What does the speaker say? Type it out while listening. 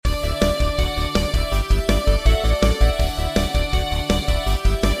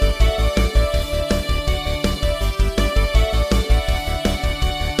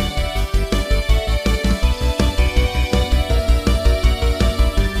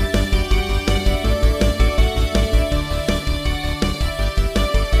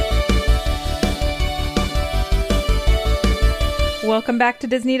welcome back to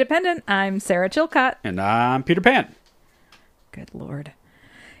Disney Dependent. I'm Sarah Chilcott. And I'm Peter Pan. Good Lord.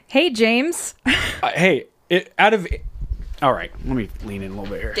 Hey, James. All right, let me lean in a little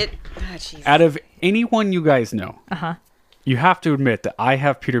bit here. Jesus. Out of anyone you guys know, Uh-huh. you have to admit that I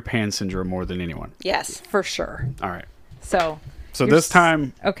have Peter Pan syndrome more than anyone. Yes. For sure. All right. So So you're this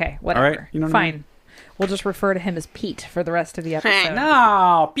time... Okay, whatever. All right, you know what I Fine. mean? We'll just refer to him as Pete for the rest of the episode.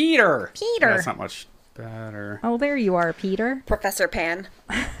 No, Peter. Peter. That's not much better. Oh, there you are, Peter. Professor Pan.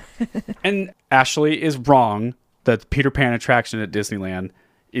 And Ashley is wrong that the Peter Pan attraction at Disneyland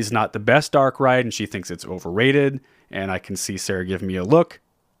is not the best dark ride, and she thinks it's overrated. And I can see Sarah giving me a look,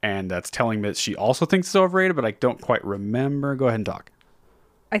 and that's telling me that she also thinks it's overrated, but I don't quite remember. Go ahead and talk.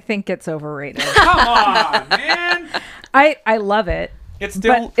 I think it's overrated. Come on, man. I love it. It's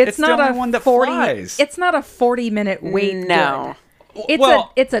But it's not the a only one that 40 flies. It's not a 40-minute wait. No. Good.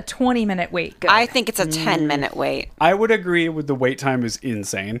 It's a 20-minute wait. Good. I think it's a 10-minute wait. I would agree with the wait time is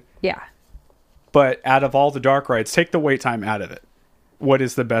insane, Yeah. but out of all the dark rides, take the wait time out of it. What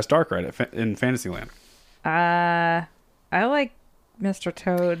is the best dark ride in Fantasyland? I like Mr.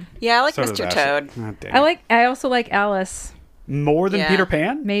 Toad. Yeah, I like So does Mr. Ashley. Toad. God dang it. I also like Alice. More than Yeah. Peter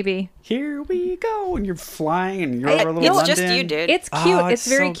Pan? Maybe. Here we go, and you're flying, and you're It- over little It's London. just you, dude. It's cute. Oh, it's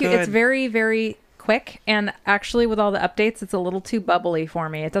it's very so cute. It's good. very, very quick. And actually, with all the updates, it's a little too bubbly for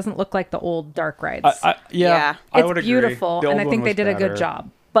me. It doesn't look like the old dark rides. Yeah. I It's would agree. beautiful, The and old I one think they was did a better. good job.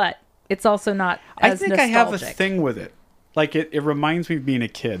 But it's also not I as think I have a nostalgic. thing with it. Like, it reminds me of being a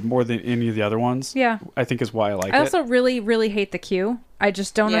kid more than any of the other ones. Yeah. I think is why I like I it. also really, really hate the queue. I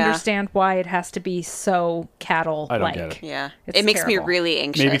just don't Yeah. understand why it has to be so cattle-like. I don't get it. Yeah. It's It makes terrible. me really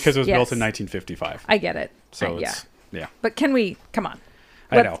anxious. Maybe because it was built Yes. in 1955. I get it. So yeah. it's, yeah. But come on.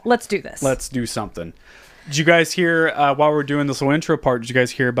 I know. Let's do this. Let's do something. Did you guys hear, while we're doing this little intro part, did you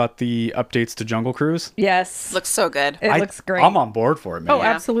guys hear about the updates to Jungle Cruise? Yes. Looks so good. It looks great. I'm on board for it, man. Oh,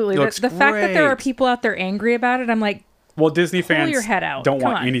 absolutely. It The looks fact that there are great. people out there angry about it, I'm like, Well, Disney fans your head out. don't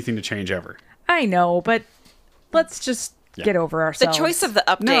Come want on. anything to change ever. I know, but let's just get over The ourselves. choice of the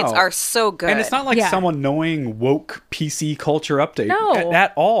updates No. are so good. And it's not like Yeah. some annoying woke PC culture update No.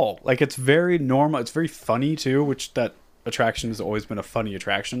 at all. Like, it's very normal. It's very funny, too, which that attraction has always been a funny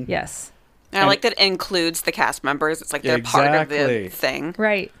attraction. Yes. And I like that it includes the cast members. It's like they're part of Exactly. the thing.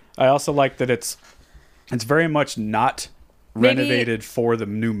 Right. I also like that it's very much not Maybe- renovated for the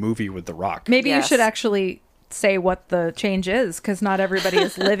new movie with The Rock. Maybe you Yes. should actually say what the change is, because not everybody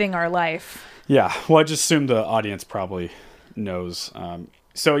is living our life. Yeah, well, I just assume the audience probably knows.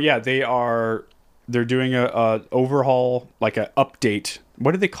 So yeah, they're doing a overhaul, like a update.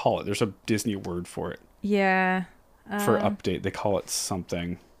 What do they call it? There's a Disney word for it. Yeah. For update, they call it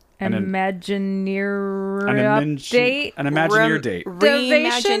something. Imagineer An update. An Imagineer date.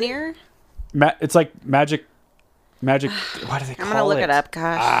 Reimagineer? It's like magic. What do they call it? I'm going to look it up,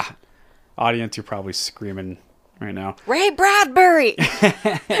 gosh. Audience, you're probably screaming right now. Ray Bradbury!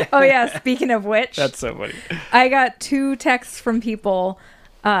 Oh yeah. Speaking of which, That's so funny. I got 2 texts from people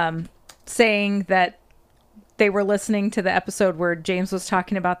saying that they were listening to the episode where James was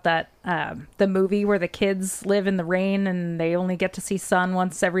talking about that the movie where the kids live in the rain and they only get to see sun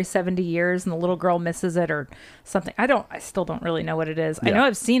once every 70 years and the little girl misses it or something. I still don't really know what it is. I Yeah. know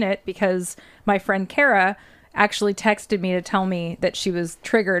I've seen it because my friend Kara actually texted me to tell me that she was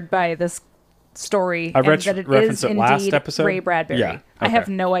triggered by this story I and that it referenced is it last indeed episode? Ray Bradbury. Yeah, I have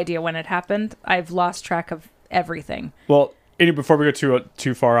okay. no idea when it happened. I've lost track of everything. Well, before we go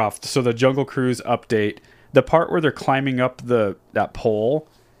too far off, so the Jungle Cruise update, the part where they're climbing up that pole,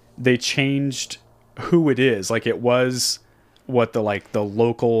 they changed who it is. Like, it was what the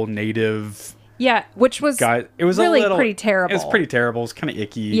local native Yeah, which was guy. It was really a little pretty terrible. It was pretty terrible. It's kind of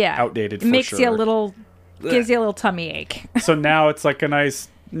icky. yeah, outdated. It for makes sure. you a little, gives you a little tummy ache. So now it's like a nice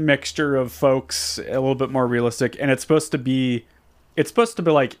mixture of folks, a little bit more realistic, and it's supposed to be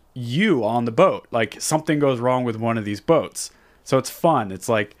like you on the boat. Like, something goes wrong with one of these boats, so it's fun. It's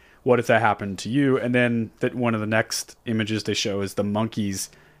like, what if that happened to you? And then that one of the next images they show is the monkeys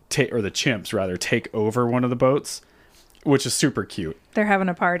or the chimps rather take over one of the boats, which is super cute. They're having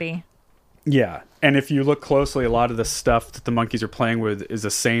a party. Yeah, and if you look closely, a lot of the stuff that the monkeys are playing with is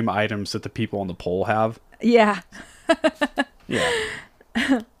the same items that the people on the pole have. Yeah, Yeah.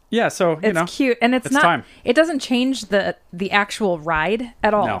 Yeah, so, it's cute, and it's not. time. It doesn't change the actual ride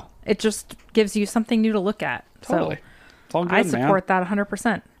at all. No. It just gives you something new to look at. Totally. So It's all good, I man. support that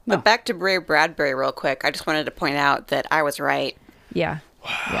 100%. But back to Ray Bradbury real quick. I just wanted to point out that I was right. Yeah.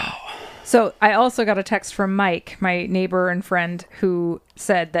 Wow. Yeah. So I also got a text from Mike, my neighbor and friend, who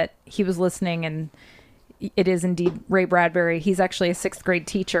said that he was listening and it is indeed Ray Bradbury. He's actually a 6th grade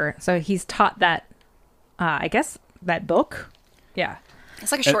teacher. So he's taught that, I guess, that book Yeah.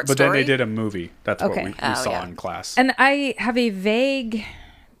 It's like a short but story. then they did a movie. That's Okay. what we Oh, saw yeah. in class. And I have a vague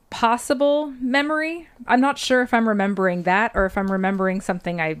possible memory. I'm not sure if I'm remembering that or if I'm remembering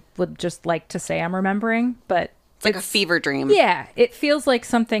something I would just like to say I'm remembering, but It's like a fever dream. yeah, it feels like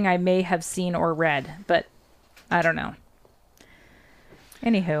something I may have seen or read, but I don't know.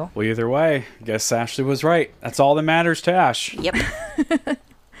 Anywho. Well, either way, I guess Ashley was right. That's all that matters to Ash. Yep.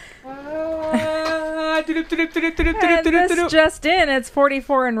 And this just in, it's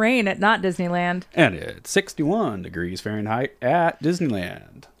 44 and rain at not Disneyland. And it's 61 degrees Fahrenheit at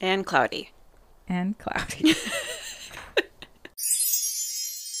Disneyland. And cloudy. And cloudy.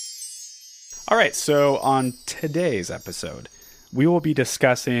 All right, so on today's episode, we will be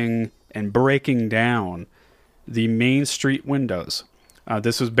discussing and breaking down the Main Street windows.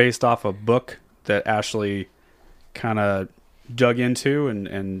 This was based off a book that Ashley kind of dug into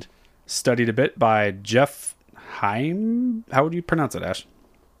and studied a bit by Jeff Heim. How would you pronounce it, Ash?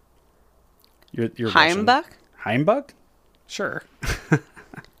 You're Russian. Heimbach? Heimbach? Sure.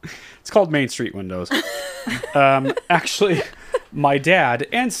 It's called Main Street Windows. Actually, my dad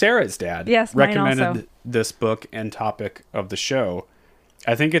and Sarah's dad Yes, mine recommended also. this book and topic of the show.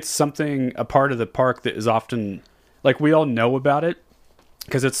 I think it's a part of the park that is often, like, we all know about it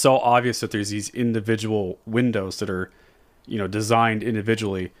because it's so obvious that there's these individual windows that are, designed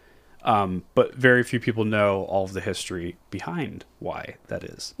individually. But very few people know all of the history behind why that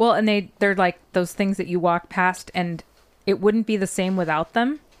is. Well, and they're like those things that you walk past and it wouldn't be the same without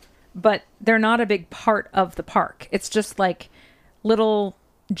them, but they're not a big part of the park. It's just like little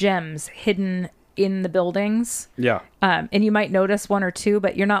gems hidden in the buildings. Yeah. And you might notice one or two,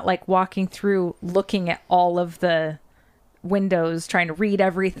 but you're not like walking through looking at all of the windows, trying to read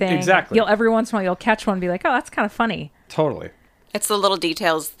everything. Exactly. Every once in a while you'll catch one and be like, oh, that's kind of funny. Totally. It's the little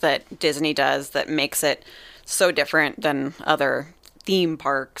details that Disney does that makes it so different than other theme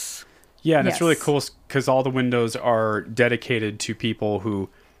parks. Yeah, and it's really Yes. cool because all the windows are dedicated to people who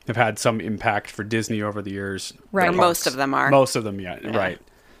have had some impact for Disney over the years. Right. The Or parks. most of them are. Most of them, yeah. Right.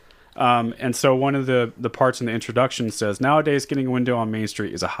 And so one of the parts in the introduction says, nowadays getting a window on Main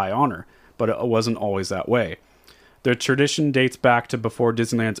Street is a high honor, but it wasn't always that way. The tradition dates back to before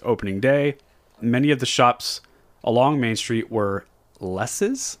Disneyland's opening day. Many of the shops along Main Street were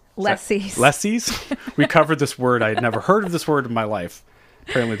lessees. Lessees. Lessees? We covered this word. I had never heard of this word in my life.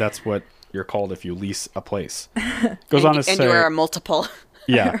 Apparently that's what you're called if you lease a place. Goes on to say, And you are a multiple.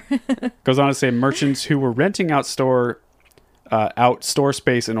 yeah. Goes on to say merchants who were renting out store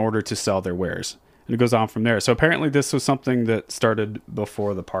space in order to sell their wares. And it goes on from there. So apparently this was something that started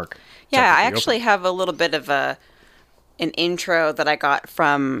before the park. Yeah, I technically actually opened. have a little bit of an intro that I got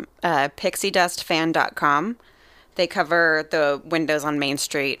from pixiedustfan.com. They cover the windows on Main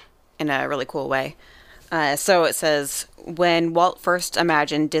Street in a really cool way. So it says, when Walt first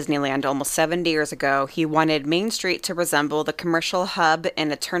imagined Disneyland almost 70 years ago, he wanted Main Street to resemble the commercial hub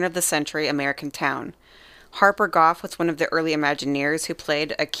in a turn-of-the-century American town. Harper Goff was one of the early Imagineers who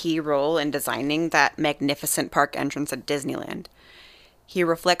played a key role in designing that magnificent park entrance at Disneyland. He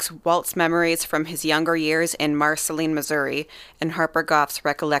reflects Walt's memories from his younger years in Marceline, Missouri, and Harper Goff's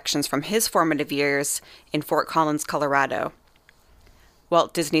recollections from his formative years in Fort Collins, Colorado.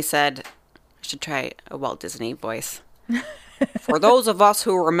 Walt Disney said, I should try a Walt Disney voice. For those of us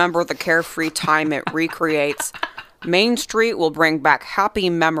who remember the carefree time it recreates, Main Street will bring back happy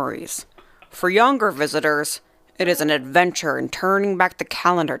memories. For younger visitors, it is an adventure in turning back the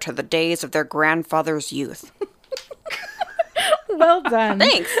calendar to the days of their grandfather's youth. Well done.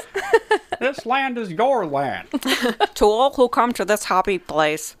 Thanks. This land is your land. To all who come to this happy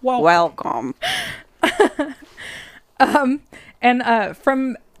place, welcome. And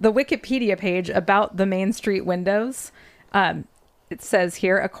from the Wikipedia page about the Main Street windows, it says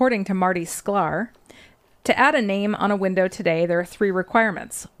here, according to Marty Sklar, to add a name on a window today, there are 3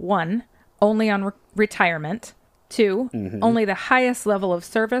 requirements. 1, only on retirement. 2, only the highest level of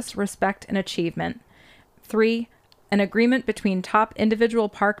service, respect, and achievement. 3, an agreement between top individual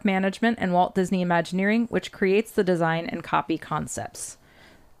park management and Walt Disney Imagineering, which creates the design and copy concepts.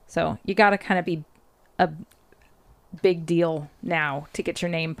 So you got to kind of be a big deal now to get your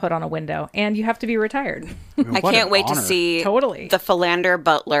name put on a window, and you have to be retired. I can't wait to see Totally. the Philander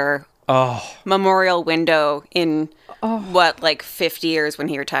Butler memorial window in, 50 years when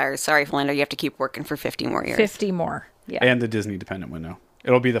he retires. Sorry, Philander, you have to keep working for 50 more years. 50 more. Yeah. And the Disney dependent window.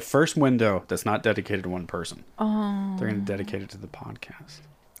 It'll be the first window that's not dedicated to one person. Oh. They're going to dedicate it to the podcast.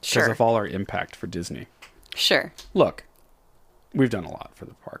 Sure. Because of all our impact for Disney. Sure. Look, we've done a lot for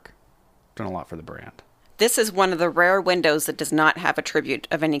the park. Done a lot for the brand. This is one of the rare windows that does not have a tribute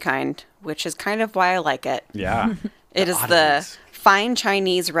of any kind, which is kind of why I like it. Yeah. It is oddities. the fine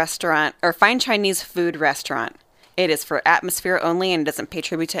Chinese restaurant or fine Chinese food restaurant. It is for atmosphere only and doesn't pay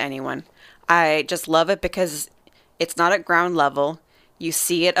tribute to anyone. I just love it because it's not at ground level. You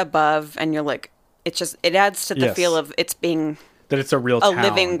see it above and you're like, it adds to the Yes. feel of it's being That it's a real a town.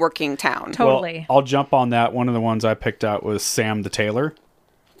 living, working town. Totally. Well, I'll jump on that. One of the ones I picked out was Sam the Tailor.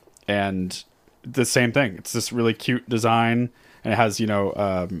 And the same thing. It's this really cute design. And it has,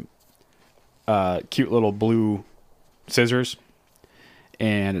 cute little blue scissors.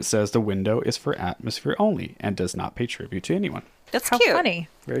 And it says the window is for atmosphere only and does not pay tribute to anyone. That's How cute. funny.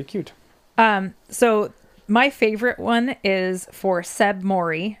 Very cute. So my favorite one is for Seb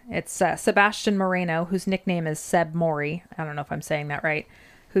Mori. It's Sebastian Moreno, whose nickname is Seb Mori. I don't know if I'm saying that right.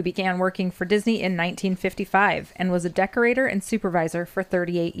 Who began working for Disney in 1955 and was a decorator and supervisor for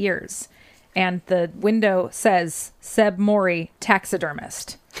 38 years. And the window says Seb Mori,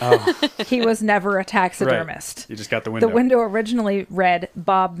 taxidermist. Oh, He was never a taxidermist. right. You just got the window. The window originally read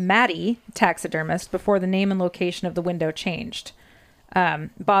Bob Matty, taxidermist, before the name and location of the window changed.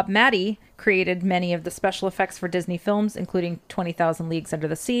 Bob Matty created many of the special effects for Disney films, including 20,000 Leagues Under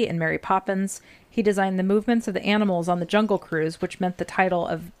the Sea and Mary Poppins. He designed the movements of the animals on the Jungle Cruise, which meant the title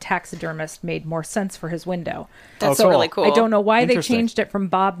of taxidermist made more sense for his window. That's Oh, cool. really cool. I don't know why they Interesting. changed it from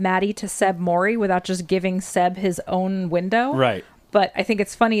Bob Matty to Seb Mori without just giving Seb his own window. Right. But I think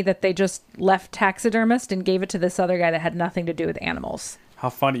it's funny that they just left taxidermist and gave it to this other guy that had nothing to do with animals. How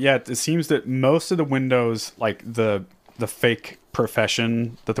funny. Yeah, it seems that most of the windows, like the fake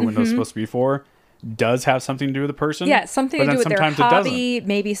profession that the window's supposed to be for, does have something to do with the person. Yeah, something but to do then with their sometimes it doesn't. hobby,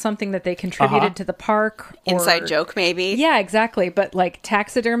 maybe something that they contributed Uh-huh. to the park. Or, Inside joke, maybe. Yeah, exactly. But like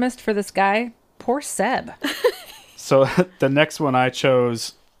taxidermist for this guy, poor Seb. So the next one I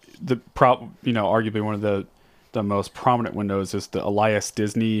chose, arguably one of the most prominent windows is the Elias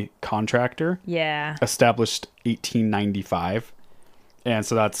Disney Contractor, Yeah. established 1895. And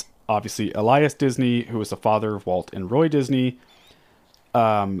so that's obviously Elias Disney, who was the father of Walt and Roy Disney.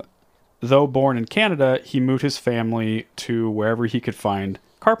 Though born in Canada, he moved his family to wherever he could find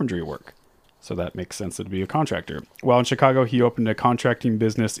carpentry work. So that makes sense to be a contractor. While in Chicago, he opened a contracting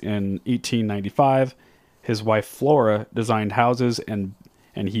business in 1895. His wife Flora designed houses and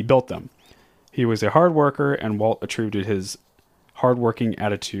he built them. He was a hard worker, and Walt attributed his hardworking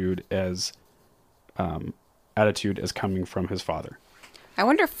attitude as coming from his father. I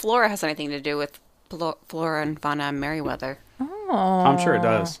wonder if Flora has anything to do with Flora and Fauna Merriweather. I'm sure it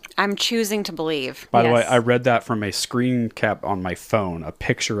does. I'm choosing to believe. By the way, Yes. I read that from a screen cap on my phone, a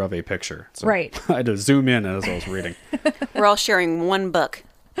picture of a picture. So Right. I had to zoom in as I was reading. We're all sharing one book.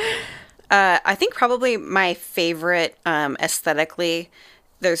 I think probably my favorite aesthetically,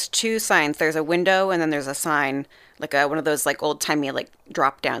 there's two signs. There's a window and then there's a sign, like one of those like old-timey like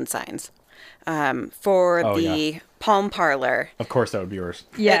drop-down signs. For Oh, the yeah. Palm Parlor. Of course, that would be yours.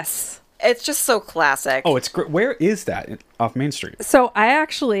 Yes. It's just so classic. Oh, it's great. Where is that? Off Main Street. So I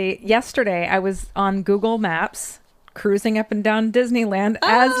actually, yesterday, I was on Google Maps cruising up and down Disneyland,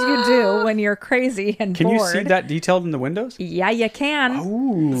 as you do when you're crazy and Can bored. you see that detailed in the windows? Yeah, you can.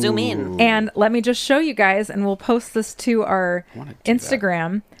 Ooh. Zoom in. And let me just show you guys, and we'll post this to our wanna do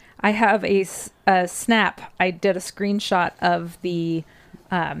Instagram. I have a snap. I did a screenshot of the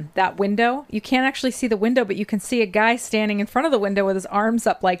that window. You can't actually see the window, but you can see a guy standing in front of the window with his arms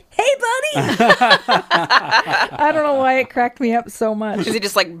up like, hey, buddy! I don't know why it cracked me up so much. Is he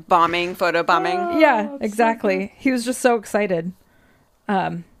just like photo bombing? Yeah, exactly. He was just so excited.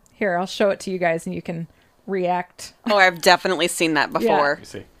 Here, I'll show it to you guys and you can react. Oh, I've definitely seen that before. Let me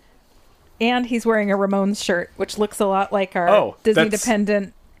see. And he's wearing a Ramones shirt, which looks a lot like our Oh, Disney that's-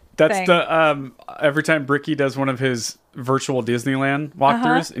 dependent That's thing. the every time Bricky does one of his virtual Disneyland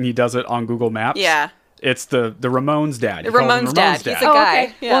walkthroughs, and he does it on Google Maps. Yeah. It's the Ramones dad. The He calls him Ramones dad. He's a Oh, guy.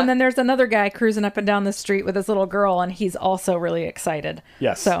 okay. Yeah. Well, and then there's another guy cruising up and down the street with his little girl, and he's also really excited.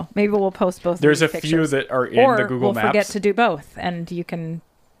 Yes. So maybe we'll post both. There's a of these few pictures. that are in or the Google we'll forget Maps. to do both, and you can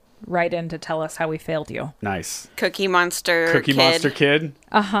write in to tell us how we failed you. Nice. Cookie Monster Cookie kid. Monster Kid.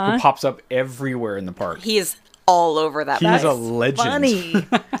 Uh-huh. Who pops up everywhere in the park. He's all over that He's place. a legend. Funny.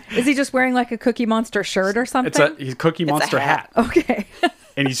 Is he just wearing like a Cookie Monster shirt or something? He's Cookie Monster hat. hat. Okay.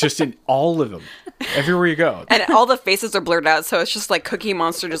 And he's just in all of them. Everywhere you go. And all the faces are blurred out, so it's just like Cookie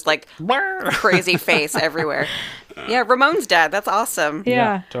Monster, just like crazy face everywhere. Yeah, Ramon's dad. That's awesome.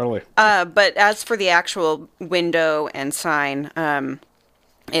 Yeah. Totally. But as for the actual window and sign,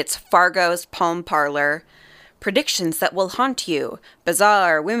 it's Fargo's Palm Parlor. Predictions that will haunt you.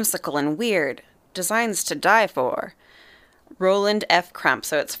 Bizarre, whimsical, and weird. Designs to die for. Roland F. Crump.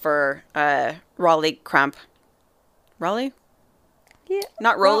 So it's for Raleigh Crump. Raleigh?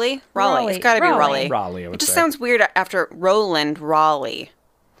 Not Raleigh? Raleigh. It's got to be Raleigh. Raleigh, I would It just say. sounds weird after Roland Raleigh.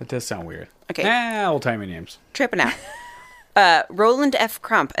 That does sound weird. Okay. Old-timey names. Tripping out. Roland F.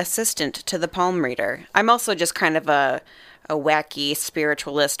 Crump, assistant to the palm reader. I'm also just kind of a wacky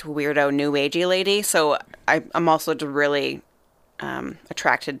spiritualist, weirdo, new agey lady, so I'm also really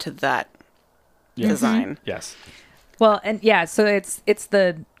attracted to that design. Yes. Well, and yeah, so it's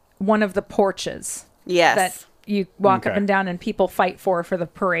the one of the porches Yes. that you walk up Okay. and down and people fight for the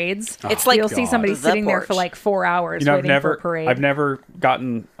parades. It's like you'll see somebody the sitting there for porch. like 4 hours You know, waiting for a parade. I've never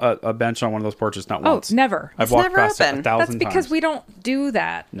gotten a bench on one of those porches, not Oh, once. never. I've It's walked never past it open. 1,000 That's because times. we don't do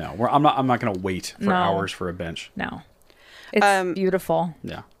that. No, I'm not going to wait for No. hours for a bench. No. It's beautiful.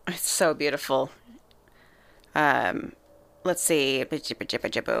 Yeah. It's so beautiful. Let's see.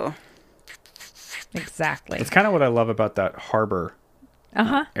 Jibba-jibba-jibba-jibbo. Exactly. It's kind of what I love about that harbor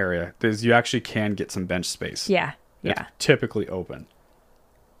Uh-huh. area, is you actually can get some bench space. Yeah. It's Yeah. typically open.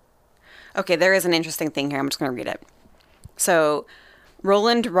 Okay, there is an interesting thing here. I'm just going to read it. So,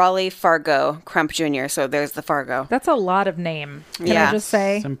 Roland Raleigh Fargo Crump Jr. So there's the Fargo. That's a lot of name. Can I Yeah. just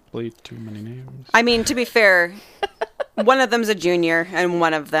say? Simply too many names. I mean, to be fair, one of them's a junior and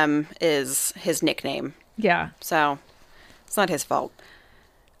one of them is his nickname. Yeah. So, it's not his fault.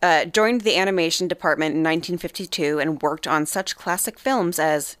 Joined the animation department in 1952 and worked on such classic films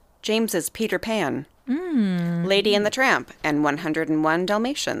as James's Peter Pan, Lady and the Tramp, and 101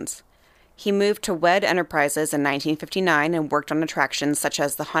 Dalmatians. He moved to WED Enterprises in 1959 and worked on attractions such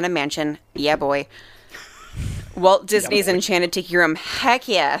as the Haunted Mansion, yeah boy, Walt Disney's Enchanted Tiki Room, heck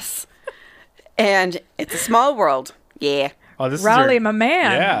yes, and It's a Small World, yeah. Oh, this Raleigh, is my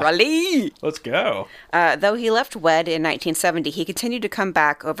man. Yeah. Raleigh! Let's go. Though he left WED in 1970, he continued to come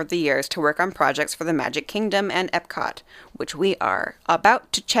back over the years to work on projects for the Magic Kingdom and Epcot, which we are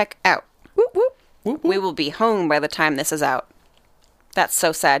about to check out. Whoop, whoop. We will be home by the time this is out. That's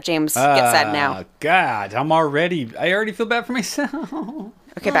so sad. James, get sad now. God, I already feel bad for myself.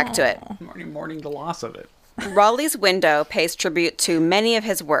 Okay, back to it. I'm already mourning the loss of it. Raleigh's Window pays tribute to many of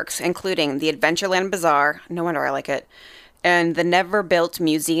his works, including the Adventureland Bazaar, no wonder I like it, and the never-built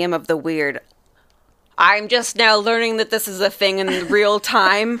Museum of the Weird. I'm just now learning that this is a thing in real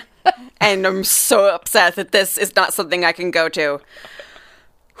time, and I'm so upset that this is not something I can go to.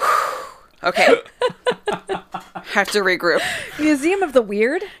 Okay. Have to regroup. Museum of the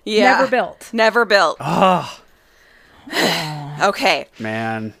Weird? Yeah. Never built. Never built. Okay.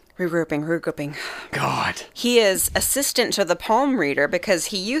 Man, Regrouping. God. He is assistant to the palm reader because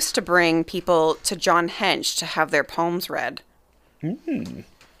he used to bring people to John Hench to have their palms read.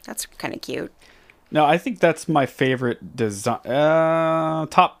 That's kind of cute. No, I think that's my favorite design.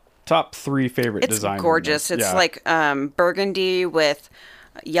 Top 3 favorite It's design. gorgeous. It's like burgundy with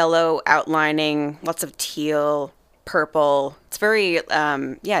yellow outlining, lots of teal, purple. It's very,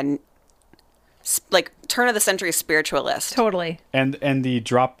 like turn of the century spiritualist. Totally. and the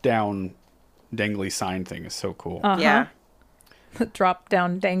drop down dangly sign thing is so cool. Yeah. The drop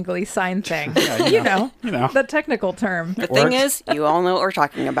down dangly sign thing. Yeah, you know. You know. The technical term. The thing Works. is, you all know what we're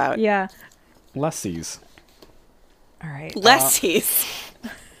talking about. Yeah. Lessies. All right. Lessies.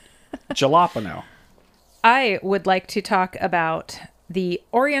 Jalapeno. I would like to talk about the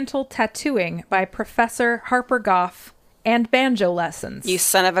Oriental Tattooing by Professor Harper Goff and banjo lessons. You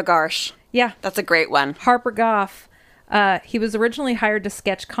son of a gosh. Yeah. That's a great one. Harper Goff. He was originally hired to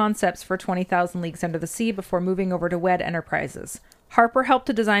sketch concepts for 20,000 Leagues Under the Sea before moving over to WED Enterprises. Harper helped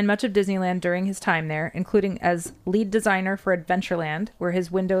to design much of Disneyland during his time there, including as lead designer for Adventureland, where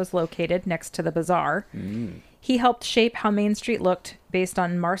his window is located next to the bazaar. He helped shape how Main Street looked based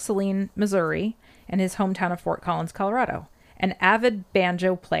on Marceline, Missouri, and his hometown of Fort Collins, Colorado. An avid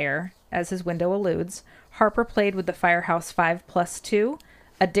banjo player, as his window alludes, Harper played with the Firehouse 5+2,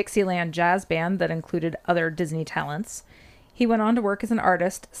 a Dixieland jazz band that included other Disney talents. He went on to work as an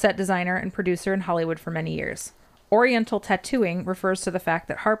artist, set designer, and producer in Hollywood for many years. Oriental tattooing refers to the fact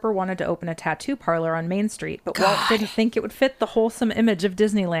that Harper wanted to open a tattoo parlor on Main Street, but Walt didn't think it would fit the wholesome image of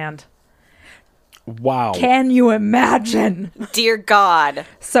Disneyland. Wow. Can you imagine? Dear God.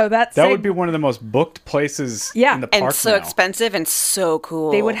 So that That would be one of the most booked places Yeah, in the park And so now. expensive and so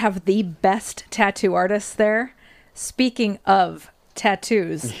cool. they would have the best tattoo artists there. Speaking of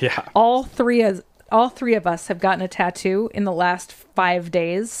tattoos, Yeah. all three of us have gotten a tattoo in the last 5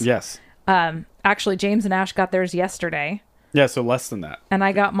 days. Yes. Actually, James and Ash got theirs yesterday, Yeah, so less than that. and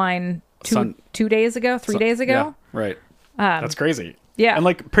I got mine Sun- 2 days ago, 3 days ago. Yeah, right. That's crazy. yeah. And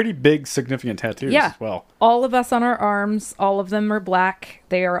like pretty big, significant tattoos Yeah. as well. All of us on our arms, all of them are black.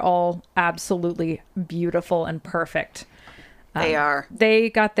 They are all absolutely beautiful and perfect. They are. They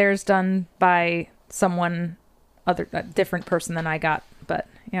got theirs done by someone a different person than I got. But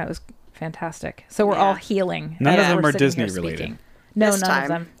yeah, it was fantastic. So we're all healing. None as of them we're are sitting Disney here related. speaking. No, This none time. of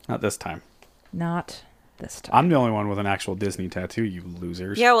them. Not this time. Not this time. I'm the only one with an actual Disney tattoo, you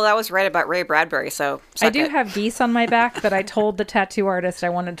losers. Yeah, well, that was right about Ray Bradbury, so I suck do it. have geese on my back, but I told the tattoo artist I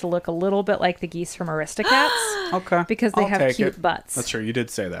wanted to look a little bit like the geese from Aristocats Okay. because they I'll have take cute it. butts. That's true. You did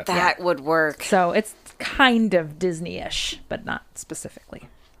say that. That would work. So it's kind of Disney-ish, but not specifically.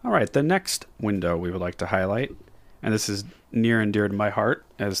 All right. The next window we would like to highlight, and this is near and dear to my heart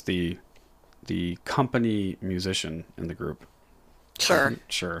as the company musician in the group. Sure.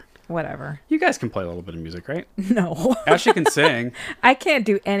 Sure. Whatever. You guys can play a little bit of music, right? No. Ashley can sing. I can't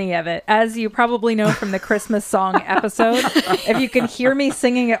do any of it. As you probably know from the Christmas song episode, if you can hear me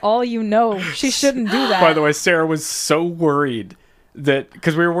singing it all, you know she shouldn't do that. By the way, Sarah was so worried that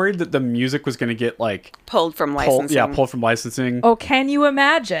because we were worried that the music was going to get like Pulled from licensing. pulled from licensing. Oh, can you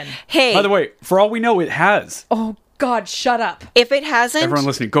imagine? Hey, By the way, for all we know, it has. Oh, God, shut up. if it hasn't, Everyone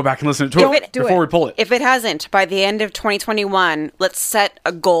listening, go back and listen to Do it it. Do before it. we pull it. if it hasn't, by the end of 2021, let's set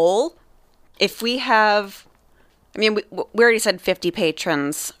a goal. If we have, I mean, we already said 50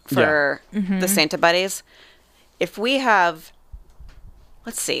 patrons for the Santa Buddies. If we have,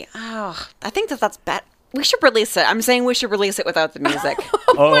 let's see. Oh, I think that's bad. We should release it. I'm saying we should release it without the music.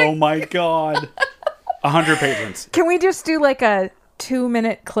 Oh my God. 100 patrons. Can we just do like a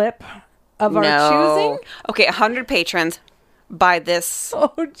 2-minute clip of our no. choosing? Okay, 100 patrons by this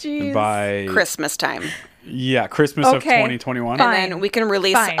Oh, jeez. By Christmas time. Christmas of Okay. 2021. Fine. And then we can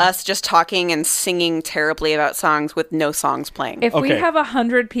release Fine. us just talking and singing terribly about songs with no songs playing. If we Okay. have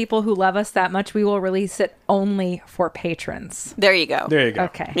 100 people who love us that much, we will release it only for patrons. There you go. There you go.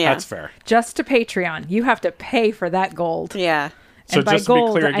 Okay. Yeah. That's fair. Just to Patreon. You have to pay for that gold. Yeah. So And by just to be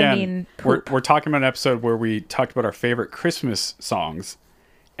gold, clear I again, mean we're poop. talking about an episode where we talked about our favorite Christmas songs,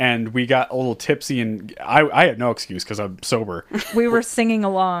 and we got a little tipsy, and I had no excuse because I'm sober. We were singing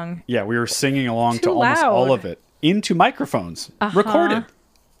along. Yeah, we were singing along to Too almost all loud. of it into microphones, recorded,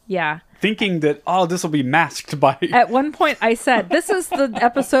 Yeah. thinking that, oh, this will be masked by... At one point, I said, "This is the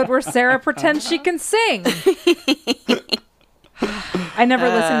episode where Sarah pretends she can sing." I never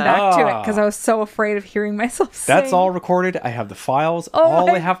listened back to it because I was so afraid of hearing myself sing. That's all recorded. I have the files. Oh all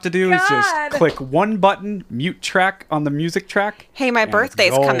my I have to do is just God. click one button, mute track on the music track. Hey, my and it's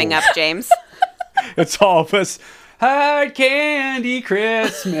birthday's coming gold. up, James. It's all of us. Hard candy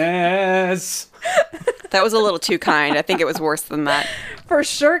Christmas. That was a little too kind. I think it was worse than that. For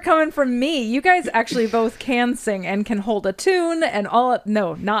sure coming from me. You guys actually both can sing and can hold a tune and all.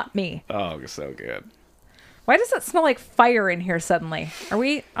 No, not me. Oh, so good. Why does it smell like fire in here suddenly? Are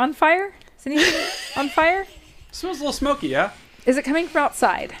we on fire? Is anything on fire? Smells a little smoky, yeah? Is it coming from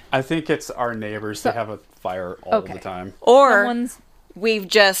outside? I think it's our neighbors. They have a fire all Okay. the time. Or Someone's. we've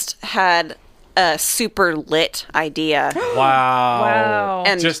just had a super lit idea. Wow. Wow.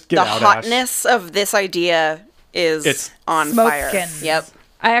 And Just get the out, Ash. hotness of this idea is It's on fire. Smokin'. Yep.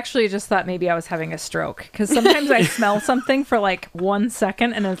 I actually just thought maybe I was having a stroke because sometimes I smell something for like 1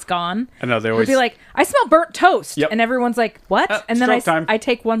 second and it's gone. I know, they I'd always... be like, I smell burnt toast. Yep. And everyone's like, what? And then stroke time. I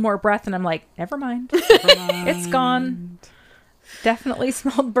take one more breath and I'm like, never mind. It's gone. Definitely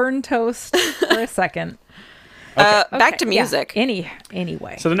smelled burned toast for a second. Back Okay, to yeah. music.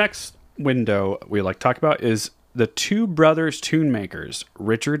 Anyway. So the next window we like to talk about is the two brothers tune makers,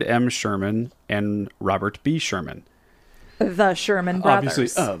 Richard M. Sherman and Robert B. Sherman. The Sherman Brothers.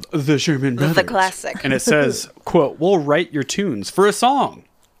 Obviously, of the Sherman Brothers. The classic. And it says, quote, "We'll write your tunes for a song."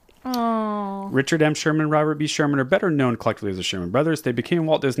 Oh. Richard M. Sherman and Robert B. Sherman are better known collectively as the Sherman Brothers. They became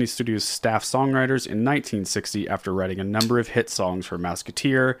Walt Disney Studios staff songwriters in 1960 after writing a number of hit songs for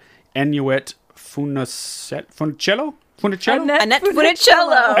Musketeer, Inuit, Funicello? Annette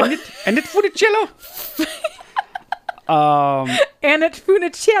Funicello. Annette Funicello? Annette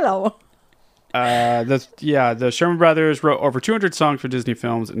Funicello. The Sherman Brothers wrote over 200 songs for Disney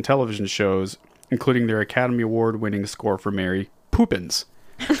films and television shows, including their Academy Award-winning score for Mary Poppins.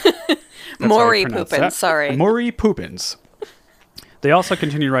 Maury Poopins, sorry. Maury Poppins. They also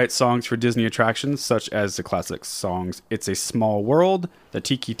continue to write songs for Disney attractions, such as the classic songs "It's a Small World," "The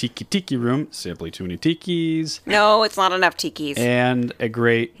Tiki Tiki Tiki Room," "Simply Too Many Tikis," No, it's not enough tikis. and a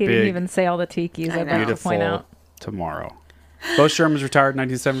great He big didn't even say all the tikis, I'd like to beautiful point out. tomorrow. Both Shermans retired in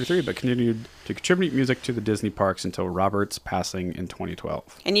 1973, but continued to contribute music to the Disney parks until Robert's passing in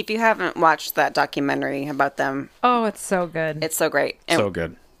 2012. And if you haven't watched that documentary about them, Oh, it's so good. it's so great. And, So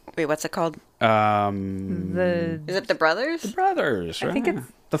good. wait, what's it called? The Is it The Brothers? Brothers, right? think it's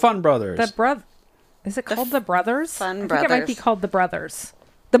the Fun Brothers. Is it called the Brothers? Fun I think it might be Brothers. called the Brothers.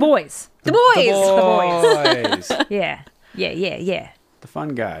 The Boys. The Boys! The boys. Yeah. Yeah. The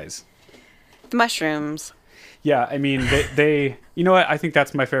fun guys. The Mushrooms. Yeah, I mean, they you know what? I think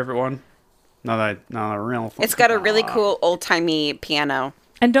that's my favorite one. Not a real. It's got a really cool old-timey piano.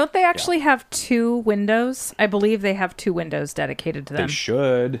 And don't they actually have 2 windows? I believe they have 2 windows dedicated to them. They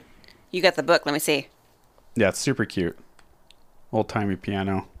should. You got the book. Let me see. Yeah, it's super cute. Old timey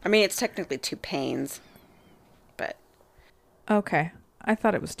piano. I mean, it's technically 2 panes, but Okay. I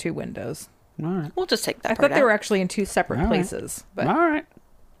thought it was 2 windows. All right. we'll just take that I part thought they out. were actually in 2 separate All right. places. But All right.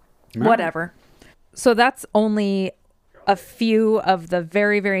 All right. whatever. So that's only a few of the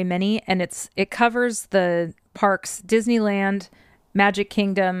very, very many, and it covers the parks Disneyland, Magic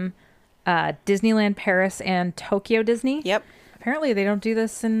Kingdom, Disneyland Paris, and Tokyo Disney. Yep. Apparently they don't do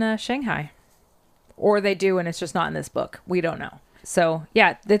this in Shanghai. Or they do, and it's just not in this book. We don't know. So,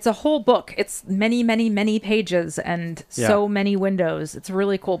 yeah, it's a whole book. It's many, many, many pages and so many windows. It's a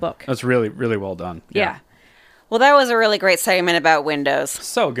really cool book. That's really, really well done. Yeah. Well, that was a really great segment about windows.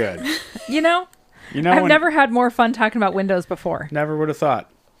 So good. You know, You know, I've when- never had more fun talking about windows before. never would have thought.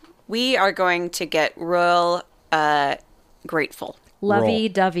 We are going to get real grateful.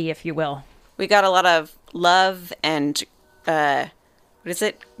 Lovey-dovey, if you will. We got a lot of love and what is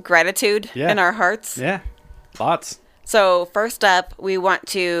it? Gratitude Yeah. in our hearts. Yeah. Lots. So first up, we want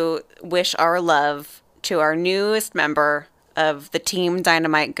to wish our love to our newest member of the Team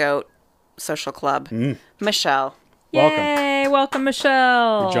Dynamite Goat Social Club, Michelle. Welcome. Yay! Welcome,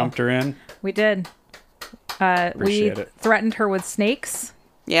 Michelle. We jumped her in. We did. We Appreciate it. threatened her with snakes,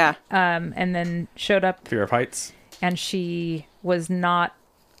 Yeah. and then showed up, Fear of heights. and she was not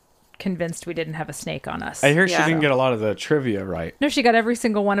convinced we didn't have a snake on us. I hear she Yeah. didn't get a lot of the trivia right. No, she got every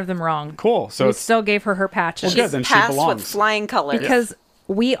single one of them wrong. Cool. So We it's still gave her patches. Well, good, then she Passed with belongs. flying colors. Because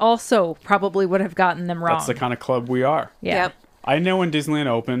we also probably would have gotten them wrong. that's the kind of club we are. Yeah. Yep. I know when Disneyland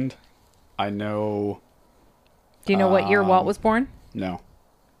opened. I know. Do you know what year Walt was born? No.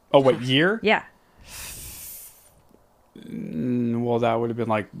 Oh, what year? Yeah. Well, that would have been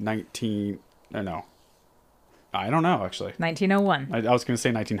like 19. No. I don't know, actually. 1901. I was going to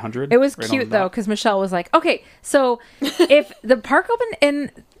say 1900. It was right on cute the though, dot. because Michelle was like, "Okay, so if the park opened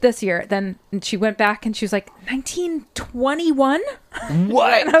in this year, then she went back and she was like 1921."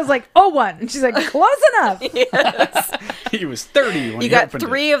 What? And I was like, "Oh, one." And she's like, "Close enough." He was 30 when You he got opened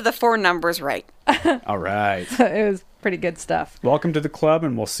 3 of the 4 numbers right. it. All right. It was pretty good stuff. Welcome to the club,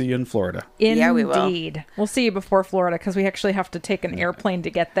 and we'll see you in Florida. Yeah, we will. Indeed. We'll see you before Florida because we actually have to take an airplane to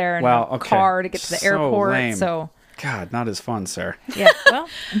get there and Wow, a okay. car to get to the So airport. lame. So God, not as fun, sir. yeah, well,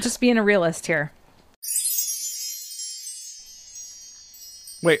 I'm just being a realist here.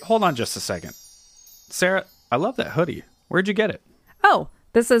 Wait, hold on just a second. Sarah, I love that hoodie. Where'd you get it? Oh,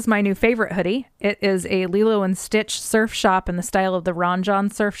 this is my new favorite hoodie. It is a Lilo and Stitch surf shop in the style of the Ron John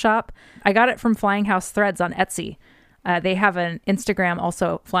surf shop. I got it from Flying House Threads on Etsy. They have an Instagram,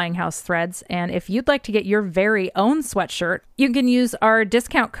 also Flying House Threads. And if you'd like to get your very own sweatshirt, you can use our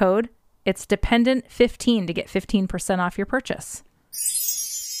discount code. It's Dependent15 to get 15% off your purchase.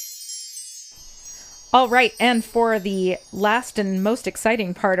 All right, and for the last and most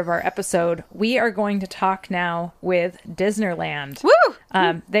exciting part of our episode, we are going to talk now with Disneyland.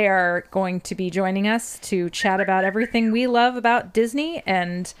 Woo! They are going to be joining us to chat about everything we love about Disney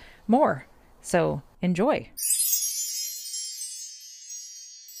and more. So enjoy.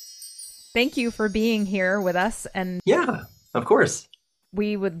 Thank you for being here with us. And Yeah, of course.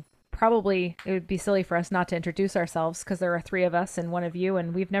 it would be silly for us not to introduce ourselves because there are 3 of us and 1 of you,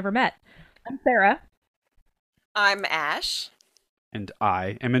 and we've never met. I'm Sarah. I'm Ash. And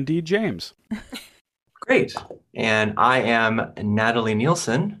I am indeed James. Great. And I am Natalie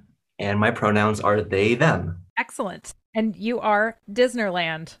Nielsen, and my pronouns are they, them. Excellent. And you are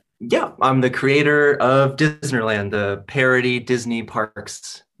Disneyland. Yeah, I'm the creator of Disneyland, the parody Disney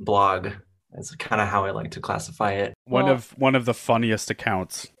parks blog. That's kind of how I like to classify it. One Well- of the funniest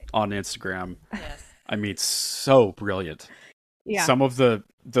accounts on Instagram. Yes. I mean, so brilliant. Yeah. Some of the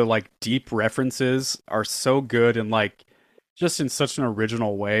like deep references are so good and like just in such an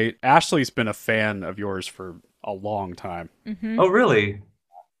original way. Ashley's been a fan of yours for a long time. Mhm. Oh, really?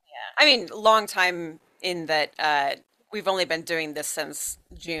 I mean, long time in that we've only been doing this since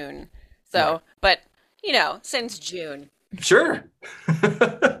June. So, Right. but, you know, since June. Sure.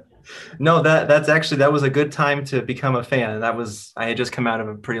 No, that was a good time to become a fan. I had just come out of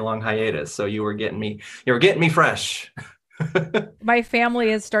a pretty long hiatus, so you were getting me fresh. My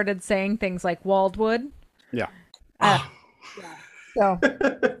family has started saying things like Waldwood. Yeah. So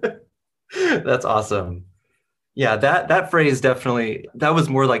That's awesome. Yeah, that phrase definitely, that was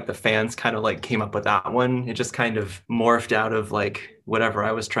more like the fans kind of like came up with that one. It just kind of morphed out of like whatever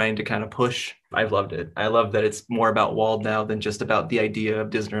I was trying to kind of push. I loved it. I love that it's more about Wald now than just about the idea of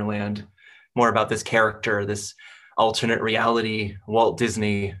Disneyland. more about this character, this alternate reality Walt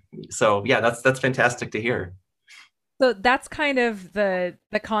Disney. So yeah, that's fantastic to hear. So that's kind of the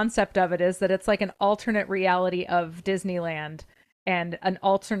concept of it, is that it's like an alternate reality of Disneyland and an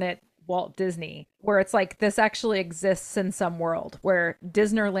alternate Walt Disney, where it's like this actually exists in some world where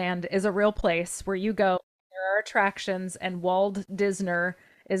Disneyland is a real place where you go, there are attractions, and Walt Disney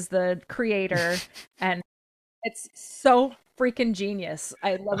is the creator, and it's so freaking genius.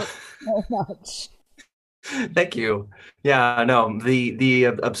 I love it so much. Thank you. Yeah, no, the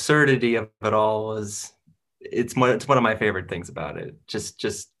absurdity of it all is it's one of my favorite things about it.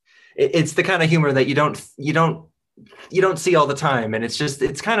 It's the kind of humor that you don't see all the time, and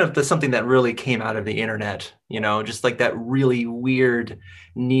it's kind of something that really came out of the internet, just like that really weird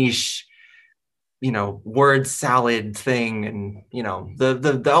niche, word salad thing, and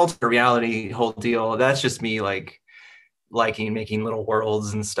the alternate reality whole deal. That's just me liking making little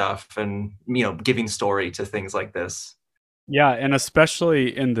worlds and stuff, and giving story to things like this. Yeah, and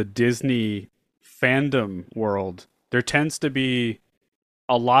especially in the Disney fandom world, there tends to be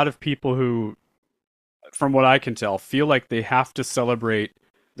a lot of people who, from what I can tell, feel like they have to celebrate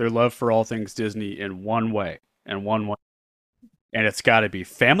their love for all things Disney in one way, and one way. And it's got to be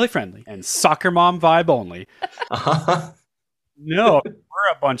family friendly and soccer mom vibe only. No,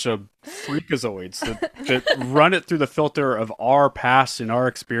 we're a bunch of freakazoids that run it through the filter of our past and our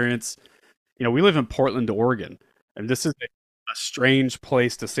experience. We live in Portland, Oregon, and this is a strange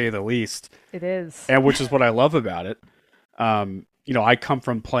place to say the least. It is. And which is what I love about it. I come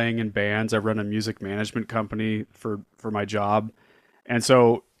from playing in bands. I run a music management company for my job. And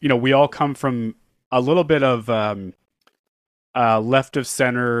so, we all come from a little bit of left of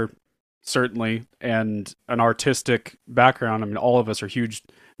center, certainly, and an artistic background. I mean, all of us are huge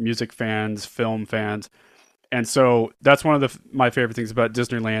music fans, film fans. And so that's one of my favorite things about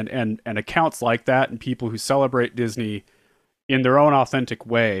Disneyland, and accounts like that, and people who celebrate Disney in their own authentic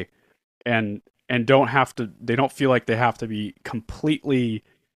way, and they don't feel like they have to be completely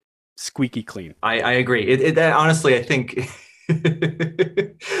squeaky clean. I agree. Honestly, I think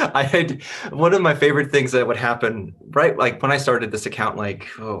I had one of my favorite things that would happen, right? Like when I started this account, like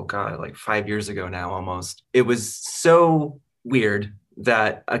 5 years ago now, almost. It was so weird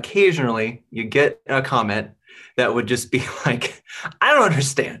that occasionally you get a comment that would just be like, I don't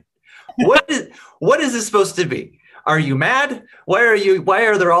understand. What is this supposed to be? Are you mad? Why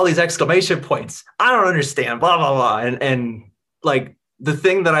are there all these exclamation points? I don't understand, blah, blah, blah. And like, the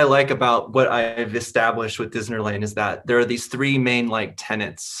thing that I like about what I've established with Disneyland is that there are these three main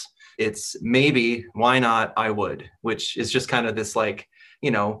tenets. It's maybe, why not, I would, which is just kind of this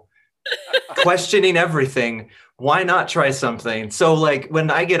questioning everything. Why not try something? So when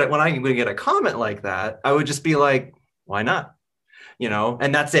I get a comment like that, I would just be like, why not?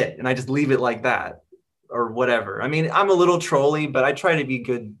 And that's it. And I just leave it like that, or whatever. I mean, I'm a little trolly, but I try to be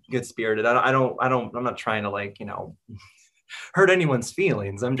good spirited. I'm not trying to hurt anyone's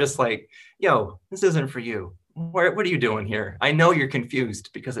feelings. I'm just like, yo, this isn't for you. What are you doing here? I know you're confused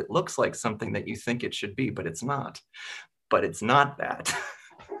because it looks like something that you think it should be, but it's not. But it's not that.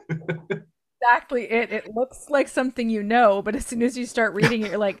 Exactly. It looks like something, but as soon as you start reading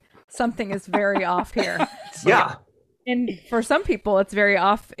it, you're like, something is very off here. Yeah. And for some people, it's very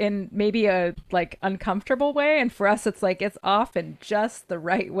off in maybe a uncomfortable way, and for us, it's it's off in just the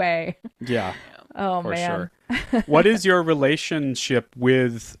right way. Yeah. Oh, for man. Sure. What is your relationship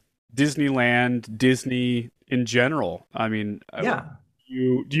with Disneyland, Disney in general? I mean, yeah.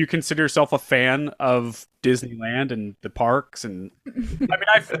 Do you consider yourself a fan of Disneyland and the parks? And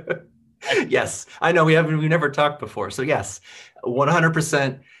yes, I know we've never talked before. So yes,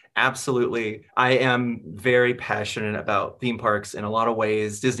 100%. Absolutely. I am very passionate about theme parks in a lot of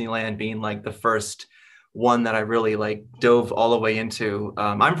ways. Disneyland being the first one that I really dove all the way into.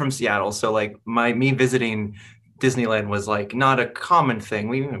 I'm from Seattle, so me visiting Disneyland was not a common thing.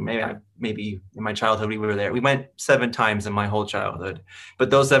 Maybe in my childhood we were there. We went 7 times in my whole childhood, but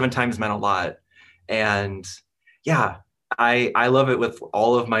those 7 times meant a lot. And yeah, I love it with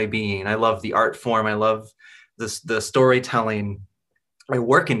all of my being. I love the art form. I love the storytelling. I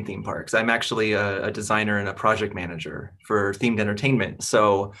work in theme parks. I'm actually a designer and a project manager for themed entertainment.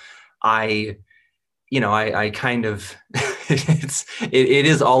 So I kind of, it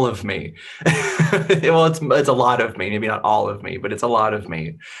is all of me. Well, it's a lot of me, maybe not all of me, but it's a lot of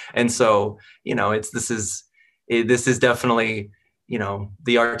me. And so, this is definitely,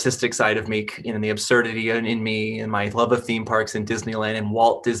 the artistic side of me, the absurdity in me, and my love of theme parks and Disneyland and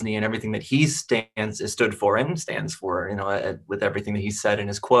Walt Disney and everything that he stood for and stands for, with everything that he said in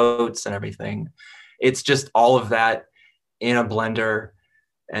his quotes and everything. It's just all of that in a blender.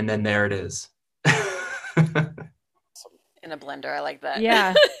 and then there it is. In a blender. I like that.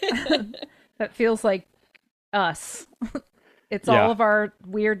 Yeah. That feels like us. It's Yeah. all of our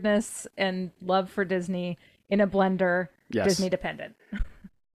weirdness and love for Disney in a blender, Yes. Disney dependent.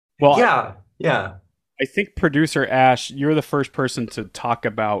 Well, Yeah. I think producer Ash, you're the first person to talk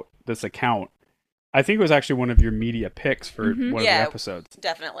about this account. I think it was actually one of your media picks for one of the Yeah. episodes.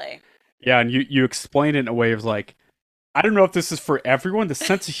 Definitely. Yeah, and you explain it in a way of like, I don't know if this is for everyone. The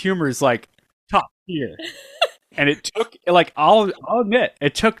sense of humor is like top tier. And it took like I'll admit,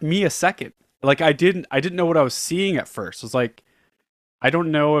 it took me a second. Like I didn't know what I was seeing at first. It was like, I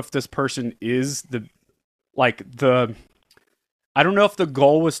don't know if this person is I don't know if the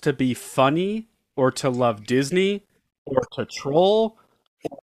goal was to be funny or to love Disney or to troll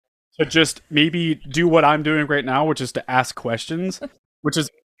or to just maybe do what I'm doing right now, which is to ask questions, which is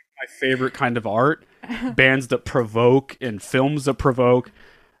my favorite kind of art. Bands that provoke and films that provoke.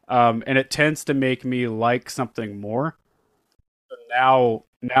 And it tends to make me like something more. So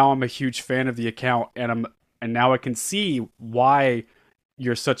now I'm a huge fan of the account, and now I can see why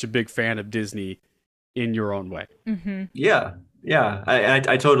you're such a big fan of Disney in your own way. Mm-hmm. Yeah.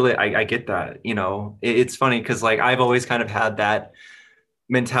 I totally I get that. You know, it's funny because like I've always kind of had that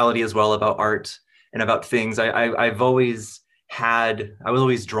mentality as well about art and about things. I was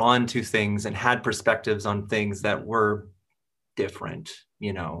always drawn to things and had perspectives on things that were different,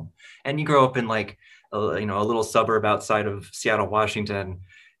 you know. And you grow up in like a little suburb outside of Seattle, Washington.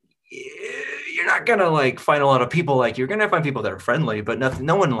 You're not gonna like find a lot of people. Like you're gonna find people that are friendly, but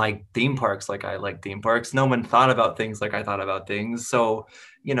no one liked theme parks like I like theme parks. No one thought about things like I thought about things. So,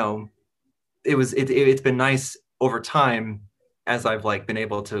 you know, it's been nice over time as I've like been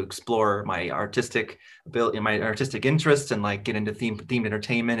able to explore my artistic ability, my artistic interests, and like get into themed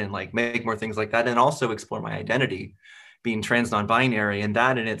entertainment and like make more things like that, and also explore my identity, being trans non-binary, and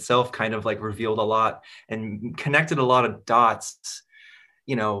that in itself kind of like revealed a lot and connected a lot of dots,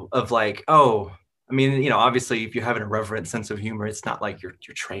 you know, of like, oh, I mean, you know, obviously if you have an irreverent sense of humor, it's not like you're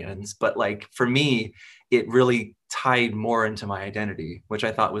trans, but like for me, it really tied more into my identity, which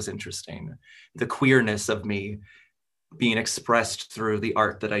I thought was interesting. The queerness of me being expressed through the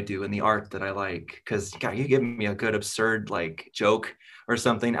art that I do and the art that I like. Because God, you give me a good absurd like joke or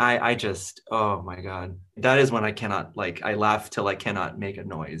something, I just, oh my God, that is when I cannot, like, I laugh till I cannot make a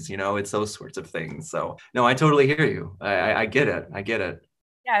noise, you know. It's those sorts of things. So no, I totally hear you. I get it.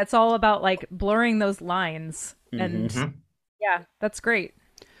 Yeah, it's all about like blurring those lines. And Mhm. yeah, that's great.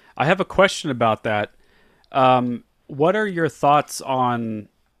 I have a question about that. What are your thoughts on,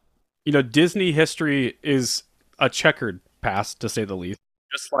 you know, Disney history is a checkered past, to say the least.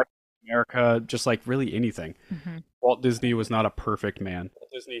 Just like America, just like really anything. Mm-hmm. Walt Disney was not a perfect man.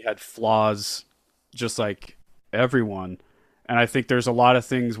 Walt Disney had flaws, just like everyone. And I think there's a lot of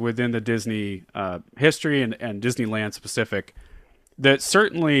things within the Disney history and Disneyland specific that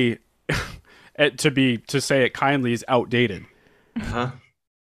certainly, to say it kindly, is outdated. Uh-huh.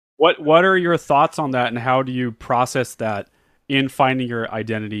 What are your thoughts on that, and how do you process that in finding your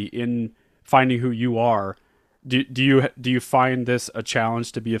identity, in finding who you are? Do you find this a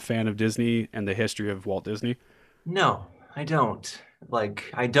challenge to be a fan of Disney and the history of Walt Disney? No, I don't. Like,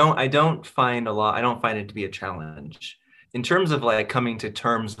 I don't find it to be a challenge. In terms of like coming to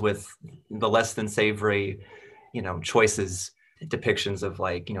terms with the less than savory, you know, choices, depictions of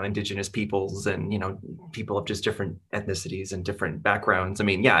like, you know, indigenous peoples and, you know, people of just different ethnicities and different backgrounds. I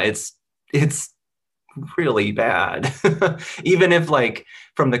mean, yeah, it's really bad. Even if like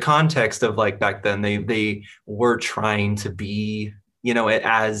from the context of like back then they were trying to be, you know,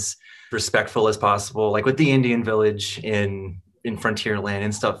 as respectful as possible, like with the Indian village in Frontierland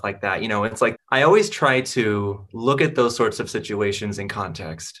and stuff like that. You know, it's like I always try to look at those sorts of situations in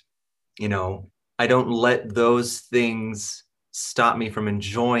context. You know, I don't let those things stop me from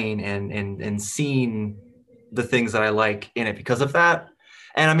enjoying and seeing the things that I like in it because of that.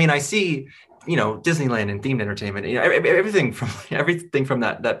 And I mean, I see, you know, Disneyland and themed entertainment, you know, everything from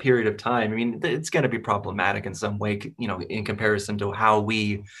that period of time. I mean, it's going to be problematic in some way, you know, in comparison to how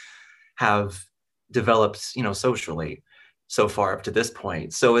we have developed, you know, socially so far up to this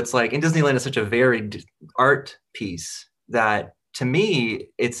point. So it's like, and Disneyland is such a varied art piece that to me,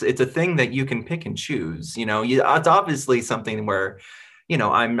 it's a thing that you can pick and choose. You know, it's obviously something where, you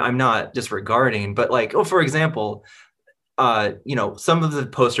know, I'm not disregarding, but like, oh, for example, you know, some of the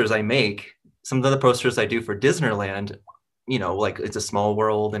posters I make, some of the posters I do for Disneyland, you know, like It's a Small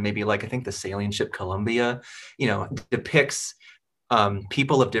World and maybe like I think the sailing ship Columbia, you know, depicts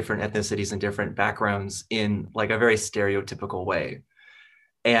people of different ethnicities and different backgrounds in like a very stereotypical way.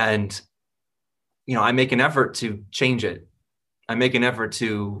 And, you know, I make an effort to change it. I make an effort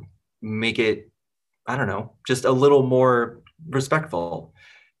to make it, I don't know, just a little more respectful.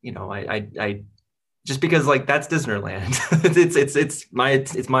 You know, I just because like that's Disneyland.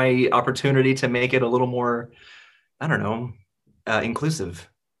 It's my opportunity to make it a little more, I don't know, inclusive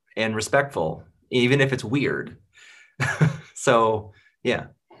and respectful, even if it's weird. So yeah.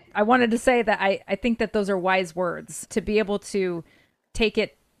 I wanted to say that I think that those are wise words to be able to take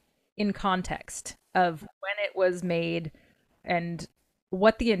it in context of when it was made and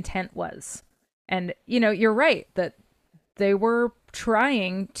what the intent was. And, you know, you're right that they were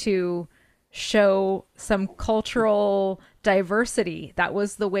trying to show some cultural diversity. That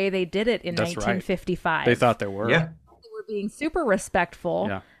was the way they did it in That's right. 1955. They thought they were. Yeah. They were being super respectful,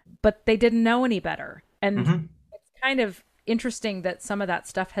 Yeah. but they didn't know any better. And Mhm. it's kind of interesting that some of that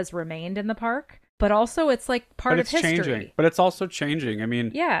stuff has remained in the park, but also it's like part But of it's history. changing. But it's also changing. I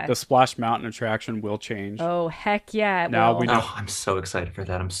mean, Yeah. the Splash Mountain attraction will change. Oh, heck yeah. It Now will. we know- Oh, I'm so excited for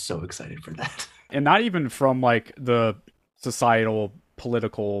that. I'm so excited for that. And not even from like the societal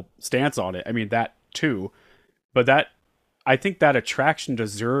political stance on it. I mean, that too. But I think that attraction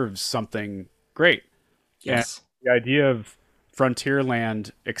deserves something great. Yes. The idea of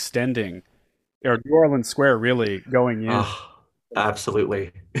Frontierland extending, or New Orleans Square really going in. Oh,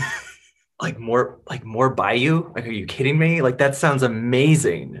 absolutely. Like more Bayou? Like, are you kidding me? Like, that sounds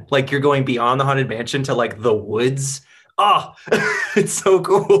amazing. Like, you're going beyond the Haunted Mansion to like the woods. Oh, it's so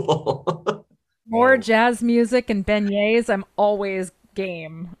cool. More jazz music and beignets. I'm always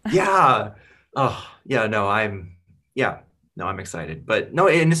game. Yeah. Oh, yeah. No, I'm excited. But no,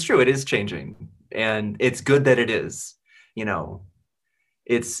 and it's true. It is changing, and it's good that it is. You know,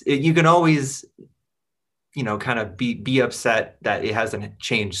 you can always, you know, kind of be upset that it hasn't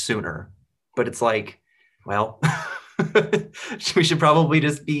changed sooner. But it's like, well, we should probably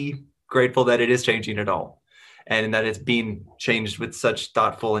just be grateful that it is changing at all, and that it's being changed with such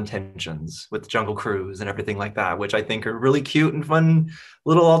thoughtful intentions with Jungle Cruise and everything like that, which I think are really cute and fun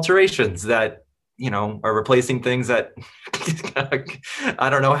little alterations that, you know, are replacing things that I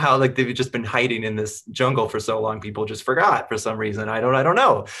don't know how, like, they've just been hiding in this jungle for so long. People just forgot for some reason. I don't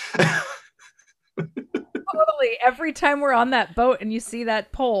know. Totally. Every time we're on that boat and you see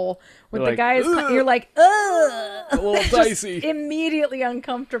that pole with You're the like, guys, "Ugh." you're like, ugh. A little Just dicey. immediately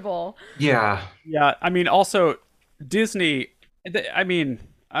uncomfortable. Yeah. Yeah, I mean, also Disney. I mean,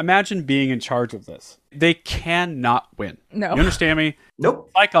 imagine being in charge of this. They cannot win. No. You understand me?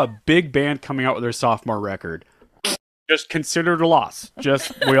 Nope. Like a big band coming out with their sophomore record. Just consider it a loss.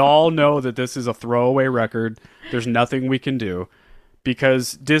 Just we all know that this is a throwaway record. There's nothing we can do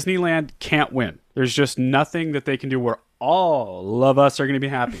because Disneyland can't win. There's just nothing that they can do where all of us are going to be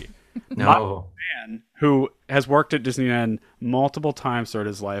happy. No. Man who has worked at Disneyland multiple times throughout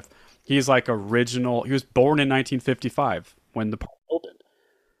his life. He's like original. He was born in 1955 when the park opened.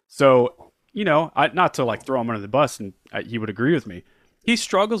 So, you know, not to like throw him under the bus, and he would agree with me. He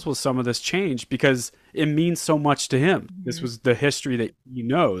struggles with some of this change because it means so much to him. Mm-hmm. This was the history that he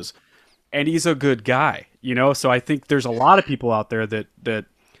knows, and he's a good guy, you know. So I think there's a lot of people out there that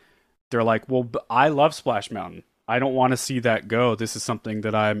they're like, well, I love Splash Mountain. I don't want to see that go. This is something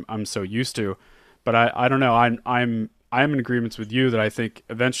that I'm so used to. But I don't know. I'm in agreement with you that I think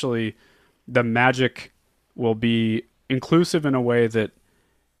eventually the magic will be inclusive in a way that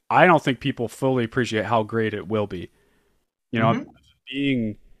I don't think people fully appreciate how great it will be. You know, Mm-hmm.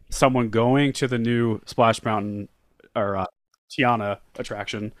 being someone going to the new Splash Mountain or Tiana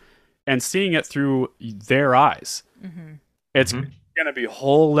attraction and seeing it through their eyes, it's going to be a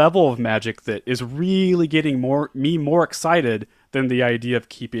whole level of magic that is really getting me more excited than the idea of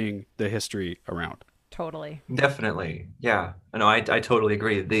keeping the history around. Totally. Definitely. Yeah. No, I totally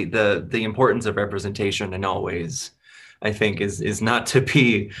agree. The importance of representation in all ways, I think, is not to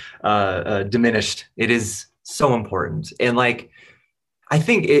be diminished. It is so important. And like, I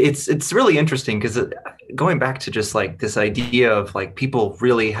think it's really interesting because going back to just like this idea of like people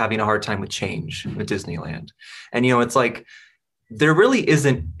really having a hard time with change with Disneyland. And, you know, it's like, there really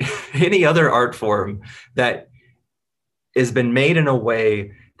isn't any other art form that has been made in a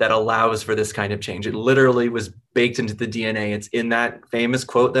way that allows for this kind of change. It literally was baked into the DNA. It's in that famous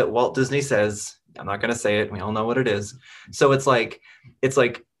quote that Walt Disney says. I'm not going to say it. We all know what it is. So it's like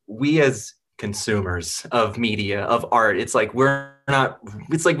we as consumers of media, of art, it's like we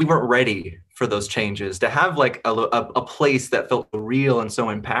weren't ready for those changes. To have like a place that felt real and so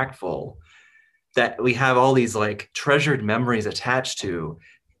impactful, that we have all these like treasured memories attached to,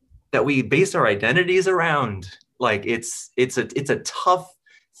 that we base our identities around. Like it's a tough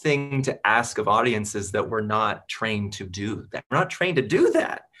thing to ask of audiences that we're not trained to do that. We're not trained to do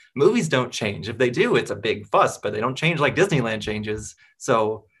that. Movies don't change. If they do, it's a big fuss, but they don't change like Disneyland changes.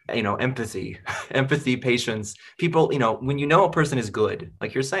 So, empathy, empathy, patience. People, when you know a person is good,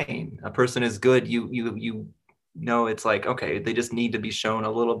 like you're saying, a person is good, you know, it's like, okay, they just need to be shown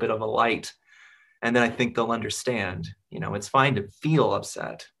a little bit of a light. And then I think they'll understand, it's fine to feel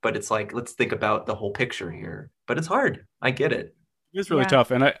upset, but it's like, let's think about the whole picture here. But it's hard. I get it. It's really Yeah.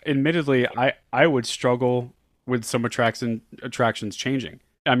 tough. And admittedly, I would struggle with some attractions changing.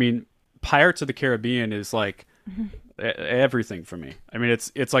 I mean, Pirates of the Caribbean is like everything for me. I mean,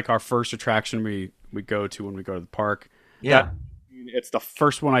 it's like our first attraction we go to when we go to the park. Yeah. It's the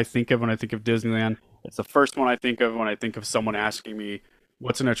first one I think of when I think of Disneyland. It's the first one I think of when I think of someone asking me,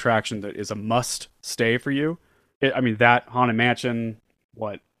 what's an attraction that is a must stay for you? That Haunted Mansion,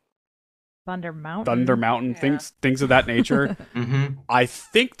 Thunder Mountain. Thunder Mountain, things of that nature. Mm-hmm. I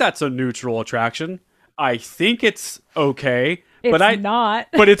think that's a neutral attraction. I think it's okay, It's but not.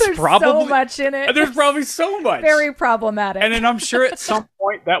 but it's There's probably so much in it. There's probably so much. Very problematic. And then I'm sure at some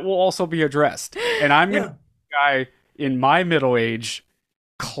point that will also be addressed. And I'm gonna be the guy in my middle age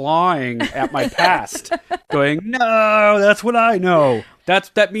clawing at my past, going, "No, that's what I know.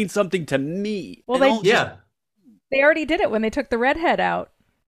 That means something to me." Well, they already did it when they took the redhead out.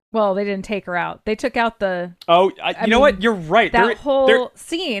 Well, they didn't take her out. They took out the you know what? You're right. that whole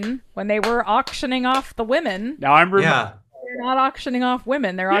scene when they were auctioning off the women. Now I'm Yeah. They're not auctioning off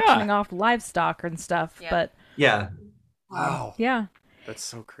women. They're auctioning off livestock and stuff. Yeah. But Yeah. wow. yeah. That's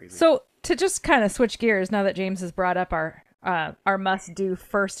so crazy. So to just kind of switch gears, now that James has brought up our must-do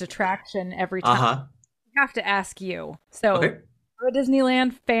first attraction every time, Uh-huh. I have to ask you. So Okay. you're a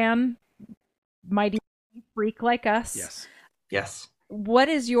Disneyland fan, mighty freak like us. yes. Yes. What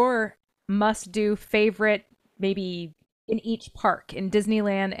is your must-do favorite, maybe in each park, in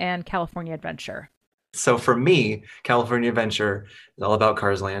Disneyland and California Adventure? So for me, California Adventure is all about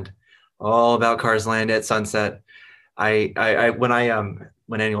Cars Land. All about Cars Land at sunset. When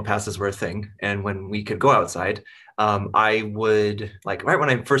annual passes were a thing and when we could go outside, I would, like, right when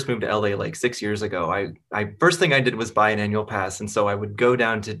I first moved to LA like 6 years ago, I first thing I did was buy an annual pass. And so I would go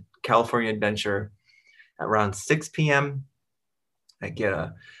down to California Adventure at around 6 p.m. I'd get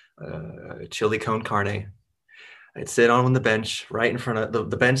a chili con carne. I'd sit on the bench right in front of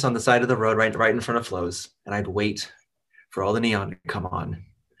the bench on the side of the road, right in front of Flo's, and I'd wait for all the neon to come on.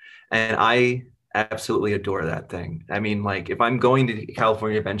 And I absolutely adore that thing. I mean, like, if I'm going to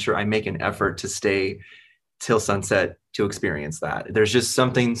California Adventure, I make an effort to stay till sunset to experience that. There's just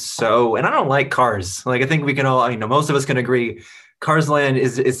something and I don't like Cars. Like, I think we can all, most of us can agree, Cars Land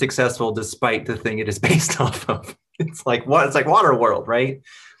is successful despite the thing it is based off of. It's like Waterworld, right?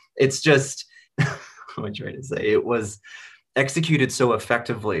 It's just, what I'm trying to say, it was executed so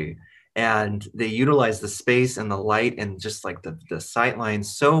effectively, and they utilized the space and the light and just like the sight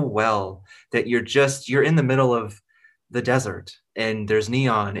lines so well that you're in the middle of the desert and there's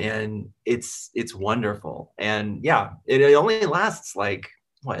neon and it's wonderful. And yeah, it only lasts like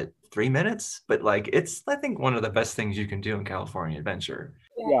 3 minutes, but like it's, I think, one of the best things you can do in California Adventure.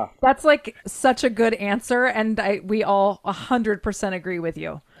 Yeah. That's like such a good answer, and we all 100% agree with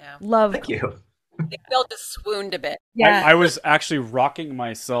you. Yeah. Love. Thank you. Bill just swooned a bit. Yeah. I was actually rocking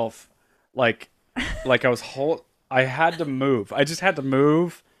myself like I was I had to move. I just had to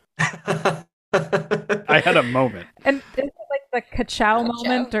move. I had a moment. And is it like the ka-chow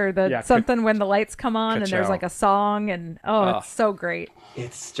moment or the Yeah, something when the lights come on and there's ka-chow. like a song and it's so great.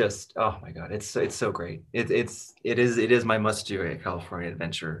 It's just, oh my God, it's so great. It is my must do at California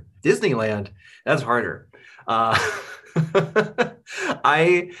Adventure. Disneyland, that's harder. I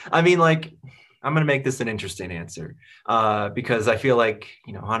mean, like, I'm gonna make this an interesting answer because I feel like,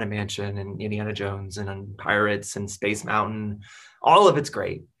 Haunted Mansion and Indiana Jones and Pirates and Space Mountain, all of it's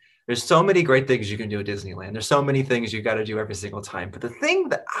great. There's so many great things you can do at Disneyland. There's so many things you got to do every single time. But the thing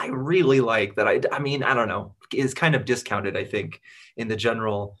that I really like that I don't know, is kind of discounted, I think, in the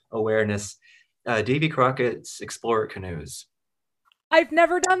general awareness, Davy Crockett's Explorer canoes. I've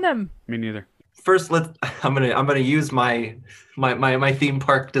never done them. Me neither. First, I'm gonna use my theme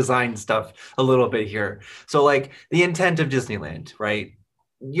park design stuff a little bit here. So, like, the intent of Disneyland, right?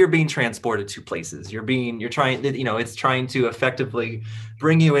 You're being transported to places. You're trying, it's trying to effectively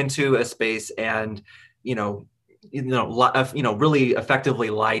bring you into a space and, really effectively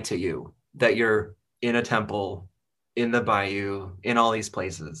lie to you that you're in a temple, in the bayou, in all these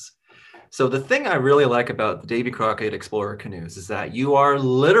places. So the thing I really like about the Davy Crockett Explorer canoes is that you are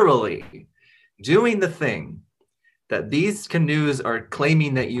literally doing the thing that these canoes are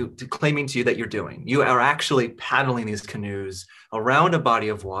claiming to you that you're doing. You are actually paddling these canoes around a body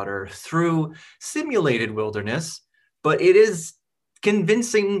of water through simulated wilderness, but it is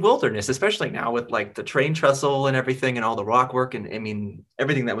convincing wilderness, especially now with like the train trestle and everything and all the rock work. And I mean,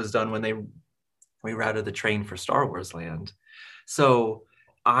 everything that was done when they rerouted the train for Star Wars Land. So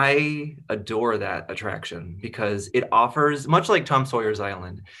I adore that attraction because it offers, much like Tom Sawyer's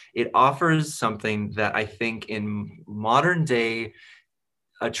Island, it offers something that I think in modern day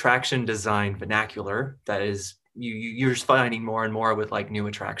attraction design vernacular that is you're finding more and more with like new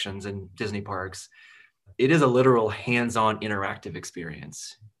attractions in Disney parks. It is a literal hands-on interactive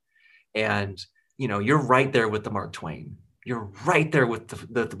experience. And, you know, you're right there with the Mark Twain. You're right there with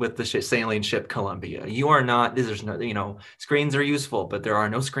the sailing ship Columbia. You are not, there's no, you know, screens are useful, but there are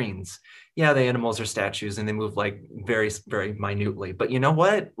no screens. Yeah, the animals are statues and they move like very, very minutely. But you know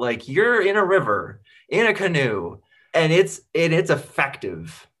what? Like you're in a river, in a canoe, and it's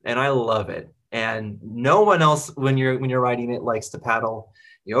effective. And I love it. And no one else, when you're riding it, likes to paddle.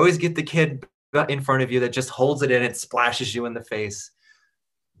 You always get the kid in front of you that just holds it in, it splashes you in the face.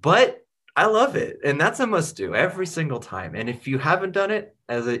 But I love it. And that's a must do every single time. And if you haven't done it,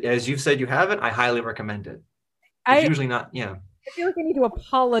 as you've said you haven't, I highly recommend it. It's usually not, yeah. I feel like I need to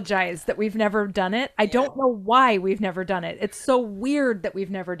apologize that we've never done it. I don't know why we've never done it. It's so weird that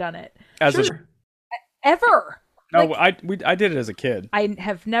we've never done it. Ever. No, like, I did it as a kid. I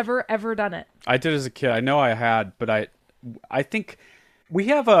have never, ever done it. I did it as a kid. I know I had, but I think we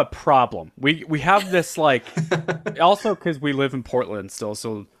have a problem. We have this like, also because we live in Portland still.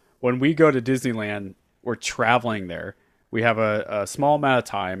 So when we go to Disneyland, we're traveling there. We have a small amount of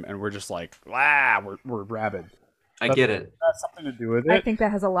time and we're just like, we're rabid. I get it. That's something to do with it. I think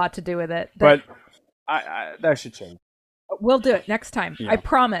that has a lot to do with it. But I that should change. We'll do it next time. Yeah. I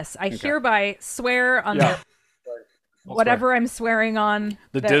promise. I hereby swear on the whatever I'm swearing on.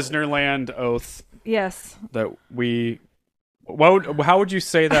 The Disneyland oath. Yes. That we... how would you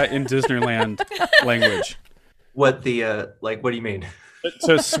say that in Disneyland language? What the... what do you mean?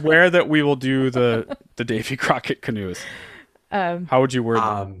 To swear that we will do the Davy Crockett canoes. How would you word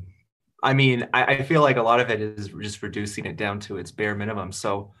that? I mean, I feel like a lot of it is just reducing it down to its bare minimum.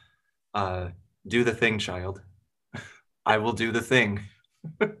 So do the thing, child. I will do the thing.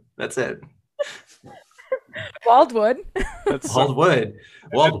 That's it. Waldwood. Waldwood.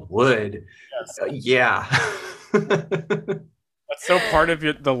 Waldwood. Yes. Yeah. That's so part of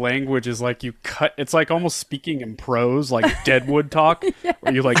the language is like you cut. It's like almost speaking in prose, like Deadwood talk, yeah.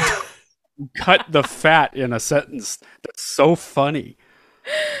 Where you like cut the fat in a sentence. That's so funny.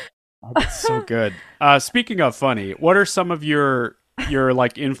 That's so good. Speaking of funny, what are some of your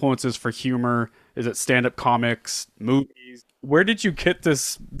like influences for humor? Is it stand-up comics, movies? Where did you get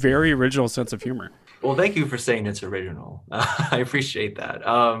this very original sense of humor? Well, thank you for saying it's original. I appreciate that.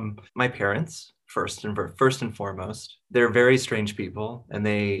 My parents, first and foremost, they're very strange people, and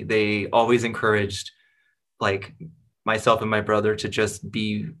they always encouraged like myself and my brother to just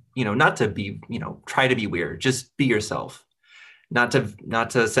be, not to be, try to be weird, just be yourself, not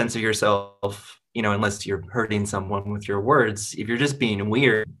to censor yourself, unless you're hurting someone with your words. If you're just being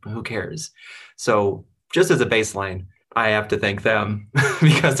weird, who cares? So just as a baseline, I have to thank them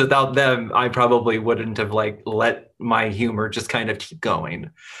because without them, I probably wouldn't have let my humor just kind of keep going.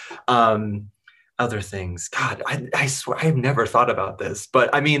 Other things, God, I swear I've never thought about this,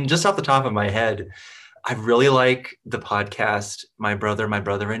 but I mean, just off the top of my head, I really like the podcast, My Brother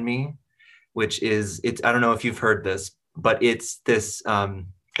and Me, which is, I don't know if you've heard this, but it's this,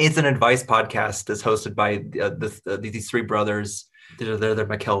 it's an advice podcast that's hosted by these three brothers. They're the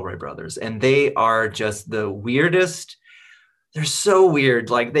McElroy brothers, and they are just the weirdest. They're so weird.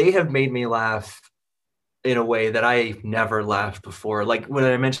 Like, they have made me laugh in a way that I've never laughed before. Like when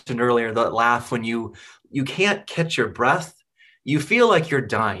I mentioned earlier, that laugh when you can't catch your breath, you feel like you're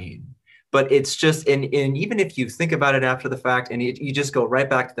dying, but it's just, and even if you think about it after the fact, and you just go right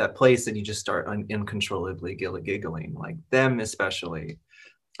back to that place and you just start uncontrollably giggling, like them especially.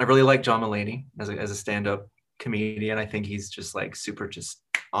 I really like John Mulaney as a stand-up comedian. I think he's just like super just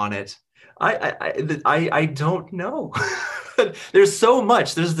on it. I don't know. There's so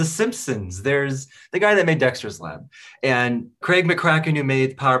much. There's The Simpsons. There's the guy that made Dexter's Lab, and Craig McCracken, who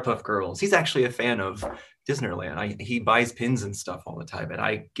made Powerpuff Girls. He's actually a fan of Disneyland. He buys pins and stuff all the time, and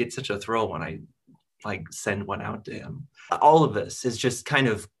I get such a thrill when I send one out to him. All of this is just kind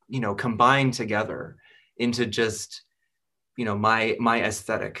of combined together into just my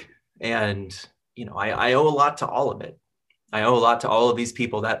aesthetic, and I owe a lot to all of it. I owe a lot to all of these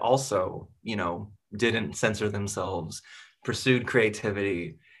people that also didn't censor themselves, pursued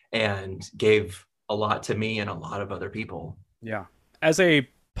creativity, and gave a lot to me and a lot of other people. Yeah. As a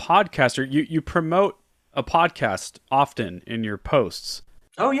podcaster, you promote a podcast often in your posts.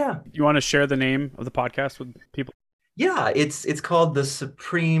 Oh, yeah. You want to share the name of the podcast with people? Yeah, it's called the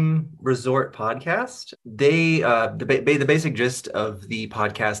Supreme Resort Podcast. The basic gist of the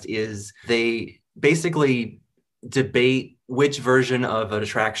podcast is they basically debate which version of an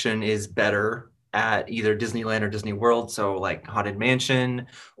attraction is better at either Disneyland or Disney World. So like Haunted Mansion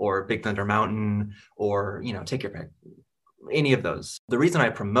or Big Thunder Mountain, or take your pick, any of those. The reason I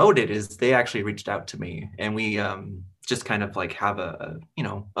promote it is they actually reached out to me, and we just kind of like have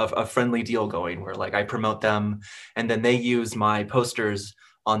a friendly deal going where like I promote them, and then they use my posters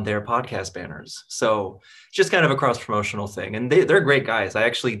on their podcast banners. So just kind of a cross promotional thing, and they're great guys. I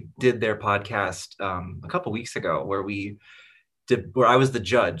actually did their podcast a couple weeks ago where I was the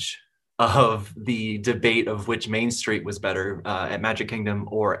judge of the debate of which Main Street was better, at Magic Kingdom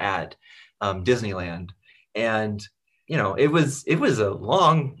or at Disneyland. And it was a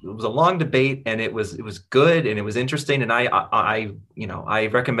long debate, and it was good, and it was interesting, and I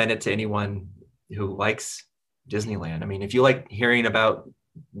recommend it to anyone who likes Disneyland. I mean, if you like hearing about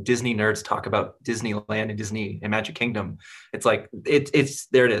Disney nerds talk about Disneyland and Disney and Magic Kingdom, it's like it's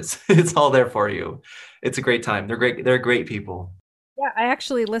there it is. It's all there for you. It's a great time. They're great. They're great people. Yeah, I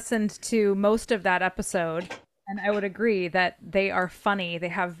actually listened to most of that episode, and I would agree that they are funny. They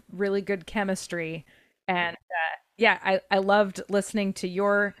have really good chemistry, and yeah, I loved listening to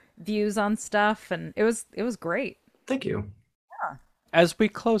your views on stuff, and it was great. Thank you. As we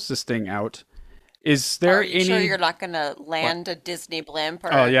close this thing out, is there Are you any? sure you're not going to land a Disney blimp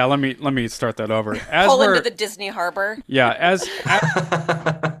or Oh yeah, let me start that over. As pull we're into the Disney harbor? yeah, as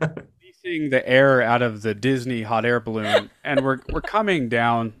releasing the air out of the Disney hot air balloon, and we're coming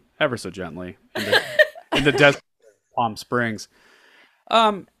down ever so gently in the desert of Palm Springs.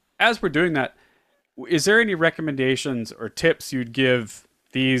 As we're doing that, is there any recommendations or tips you'd give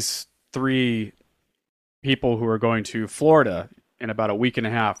these three people who are going to Florida in about a week and a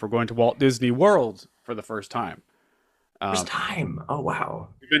half? We're going to Walt Disney World for the first time. First time. Oh wow.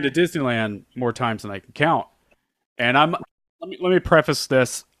 We've been to Disneyland more times than I can count, and let me preface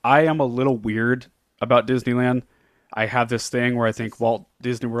this. I am a little weird about Disneyland. I have this thing where I think Walt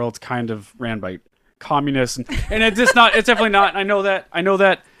Disney World's kind of ran by communists, and it's just not. It's definitely not. I know that,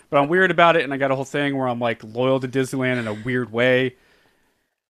 but I'm weird about it, and I got a whole thing where I'm like loyal to Disneyland in a weird way.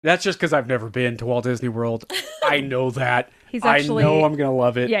 That's just because I've never been to Walt Disney World. I know that. I know I'm gonna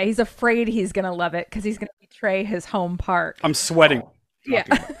love it. Yeah, he's afraid he's gonna love it because he's gonna betray his home park. I'm sweating. Yeah.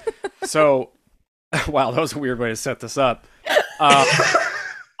 So, wow, that was a weird way to set this up.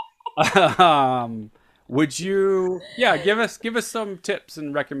 Would you, give us some tips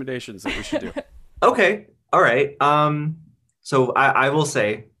and recommendations that we should do? Okay. All right. So I will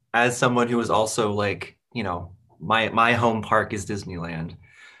say, as someone who is also like, my home park is Disneyland,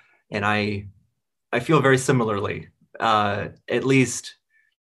 and I feel very similarly, at least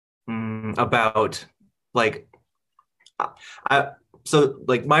about like, so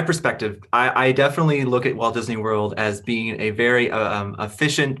like my perspective, I definitely look at Walt Disney World as being a very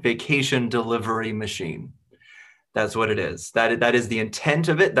efficient vacation delivery machine. That's what it is. That is the intent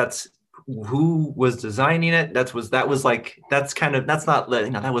of it. That's who was designing it. That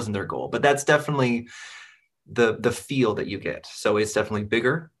wasn't their goal, but that's definitely the feel that you get. So it's definitely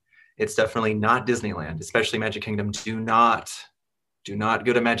bigger. It's definitely not Disneyland, especially Magic Kingdom. Do not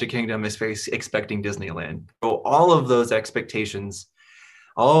go to Magic Kingdom expecting Disneyland. Go all of those expectations,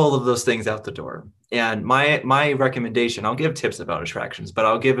 all of those things out the door. And my recommendation, I'll give tips about attractions, but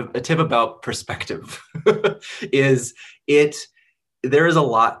I'll give a tip about perspective. There's a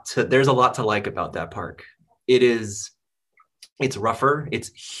lot to like about that park. It's rougher, it's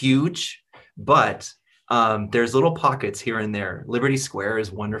huge, but there's little pockets here and there. Liberty Square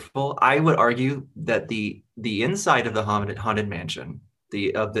is wonderful. I would argue that the inside of the Haunted Mansion,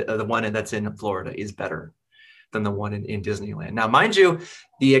 the one that's in Florida, is better than the one in Disneyland. Now, mind you,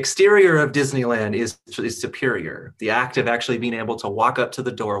 the exterior of Disneyland is superior. The act of actually being able to walk up to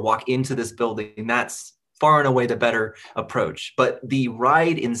the door, walk into this building, that's far and away the better approach. But the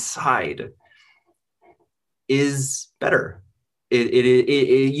ride inside is better.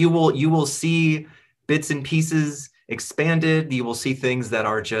 You will see bits and pieces expanded. You will see things that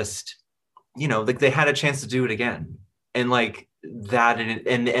are just, like they had a chance to do it again, and like that,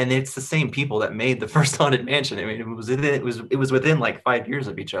 and it's the same people that made the first Haunted Mansion. I mean, it was within like 5 years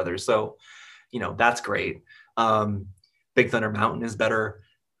of each other, so that's great. Big Thunder Mountain is better.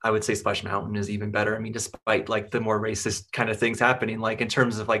 I would say Splash Mountain is even better. I mean, despite like the more racist kind of things happening, like in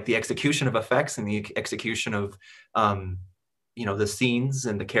terms of like the execution of effects and the execution of the scenes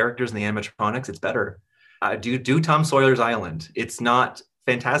and the characters and the animatronics, it's better. Do Tom Sawyer's Island. It's not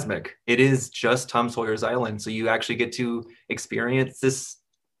Fantasmic. It is just Tom Sawyer's Island. So you actually get to experience this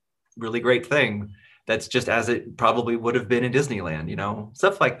really great thing that's just as it probably would have been in Disneyland, you know,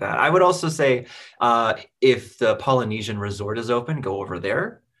 stuff like that. I would also say if the Polynesian Resort is open, go over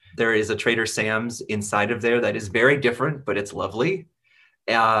there. There is a Trader Sam's inside of there that is very different, but it's lovely.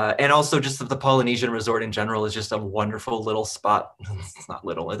 And also just the Polynesian Resort in general is just a wonderful little spot. It's not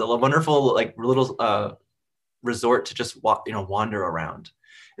little, it's a wonderful like little resort to just wander around.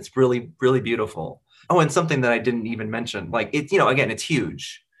 It's really, really beautiful. Oh, and something that I didn't even mention, like it's, again, it's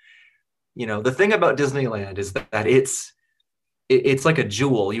huge. The thing about Disneyland is that it's like a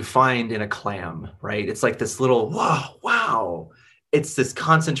jewel you find in a clam, right? It's like this little, wow. It's this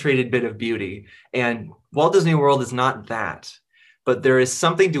concentrated bit of beauty. And Walt Disney World is not that, but there is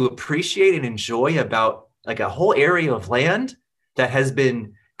something to appreciate and enjoy about like a whole area of land that has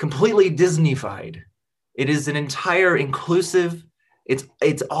been completely Disneyfied. It is an entire inclusive,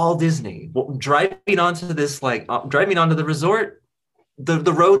 it's all Disney. Driving onto the resort,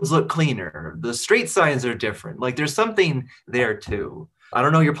 the roads look cleaner. The street signs are different. Like there's something there too. I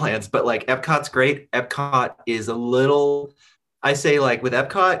don't know your plans, but like Epcot's great. Epcot is I say like with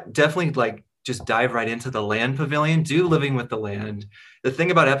Epcot, definitely like just dive right into the land pavilion, do Living with the Land. The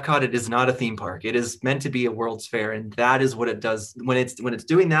thing about Epcot, it is not a theme park. It is meant to be a World's Fair. And that is what it does. When it's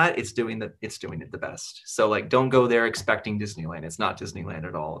doing that, it's doing it the best. So like, don't go there expecting Disneyland. It's not Disneyland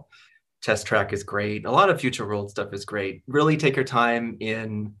at all. Test Track is great. A lot of Future World stuff is great. Really take your time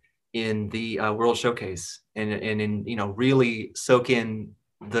in the World Showcase and in really soak in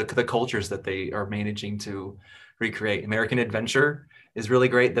the cultures that they are managing to recreate. American Adventure is really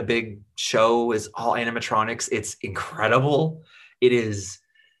great. The big show is all animatronics. It's incredible. It's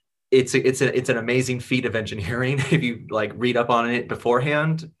an amazing feat of engineering. If you like read up on it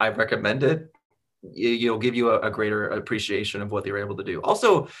beforehand, I recommend it. It'll give you a greater appreciation of what they were able to do.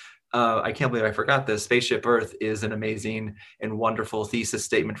 Also, I can't believe I forgot this. Spaceship Earth is an amazing and wonderful thesis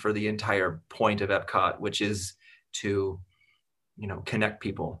statement for the entire point of Epcot, which is to, connect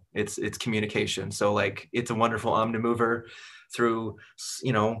people. It's communication. So like, it's a wonderful omnimover through,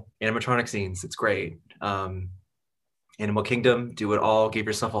 animatronic scenes. It's great. Animal Kingdom, do it all. Give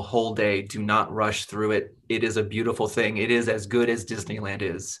yourself a whole day. Do not rush through it. It is a beautiful thing. It is as good as Disneyland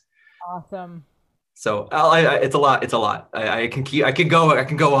is. Awesome. So it's a lot. It's a lot. I can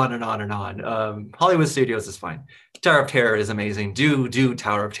go on and on and on. Hollywood Studios is fine. Tower of Terror is amazing. Do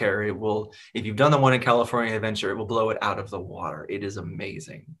Tower of Terror. It will, if you've done the one in California Adventure, it will blow it out of the water. It is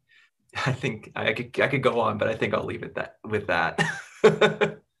amazing. I think I could go on, but I think I'll leave it with that.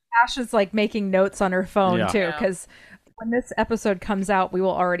 Ash is like making notes on her phone too, because when this episode comes out, we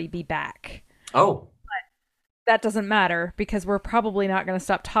will already be back. Oh. That doesn't matter because we're probably not going to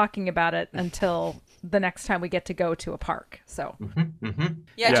stop talking about it until the next time we get to go to a park. So,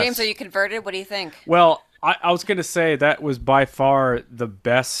 Yeah, James, are you converted? What do you think? Well, I was going to say that was by far the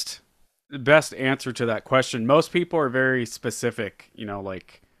best answer to that question. Most people are very specific,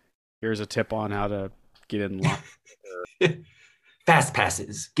 like here's a tip on how to get in line. Fast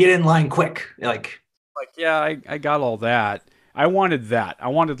passes, get in line quick. Like yeah, I got all that. I wanted that. I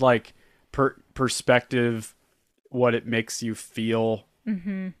wanted like perspective, what it makes you feel.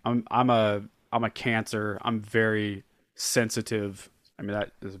 Mm-hmm. I'm a Cancer. I'm very sensitive. I mean,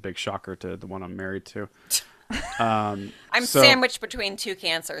 that is a big shocker to the one I'm married to. I'm sandwiched between two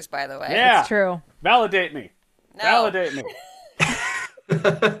Cancers, by the way. Yeah, that's true. Validate me. No. Validate me. Do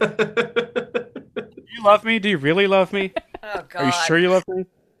you love me? Do you really love me? Oh God. Are you sure you love me?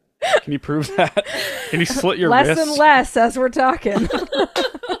 Can you prove that? Can you slit your less wrists? and less as we're talking.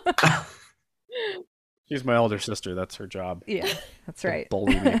 She's my older sister. That's her job. Yeah, that's right.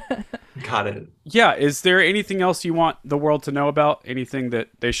 Bully me. Got it. Yeah. Is there anything else you want the world to know about? Anything that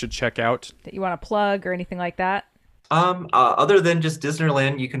they should check out? That you want to plug or anything like that? Other than just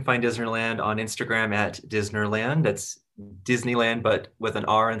Disneyland, you can find Disneyland on Instagram at Disneyland. That's Disneyland, but with an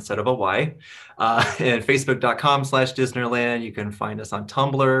R instead of a Y. And Facebook.com/Disneyland. You can find us on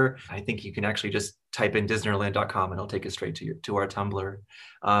Tumblr. I think you can actually just type in Disneyland.com and it'll take us straight to our Tumblr.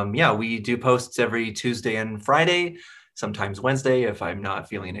 We do posts every Tuesday and Friday, sometimes Wednesday if I'm not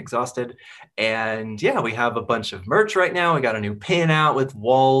feeling exhausted. And we have a bunch of merch right now. We got a new pin out with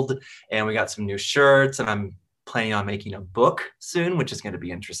Wald, and we got some new shirts, and I'm planning on making a book soon, which is going to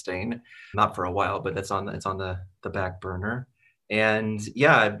be interesting. Not for a while, but it's on the back burner. And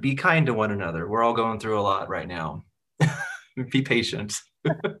be kind to one another. We're all going through a lot right now. Be patient.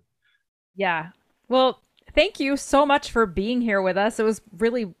 Yeah. Well, thank you so much for being here with us. It was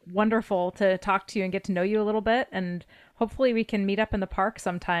really wonderful to talk to you and get to know you a little bit. And hopefully we can meet up in the park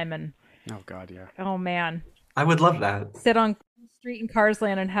sometime. And oh God, yeah. Oh man, I would love that. Sit on the street in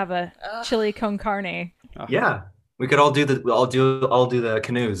Carsland and have a chili con carne. Yeah, we could all do the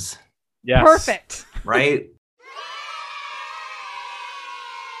canoes. Yes. Perfect. right?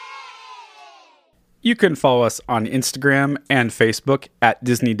 You can follow us on Instagram and Facebook at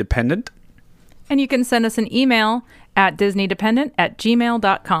Disney Dependent. And you can send us an email at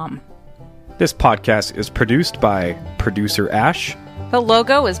disneydependent@gmail.com. This podcast is produced by producer Ash. The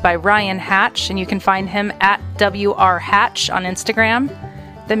logo is by Ryan Hatch, and you can find him at WR Hatch on Instagram.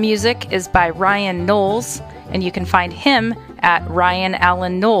 The music is by Ryan Knowles, and you can find him at Ryan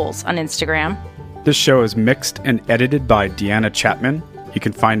Allen Knowles on Instagram. This show is mixed and edited by Deanna Chapman. You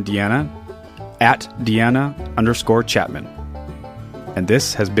can find Deanna at Deanna_Chapman. And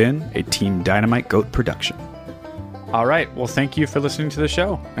this has been a Team Dynamite Goat production. All right. Well, thank you for listening to the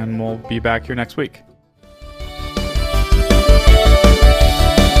show, and we'll be back here next week.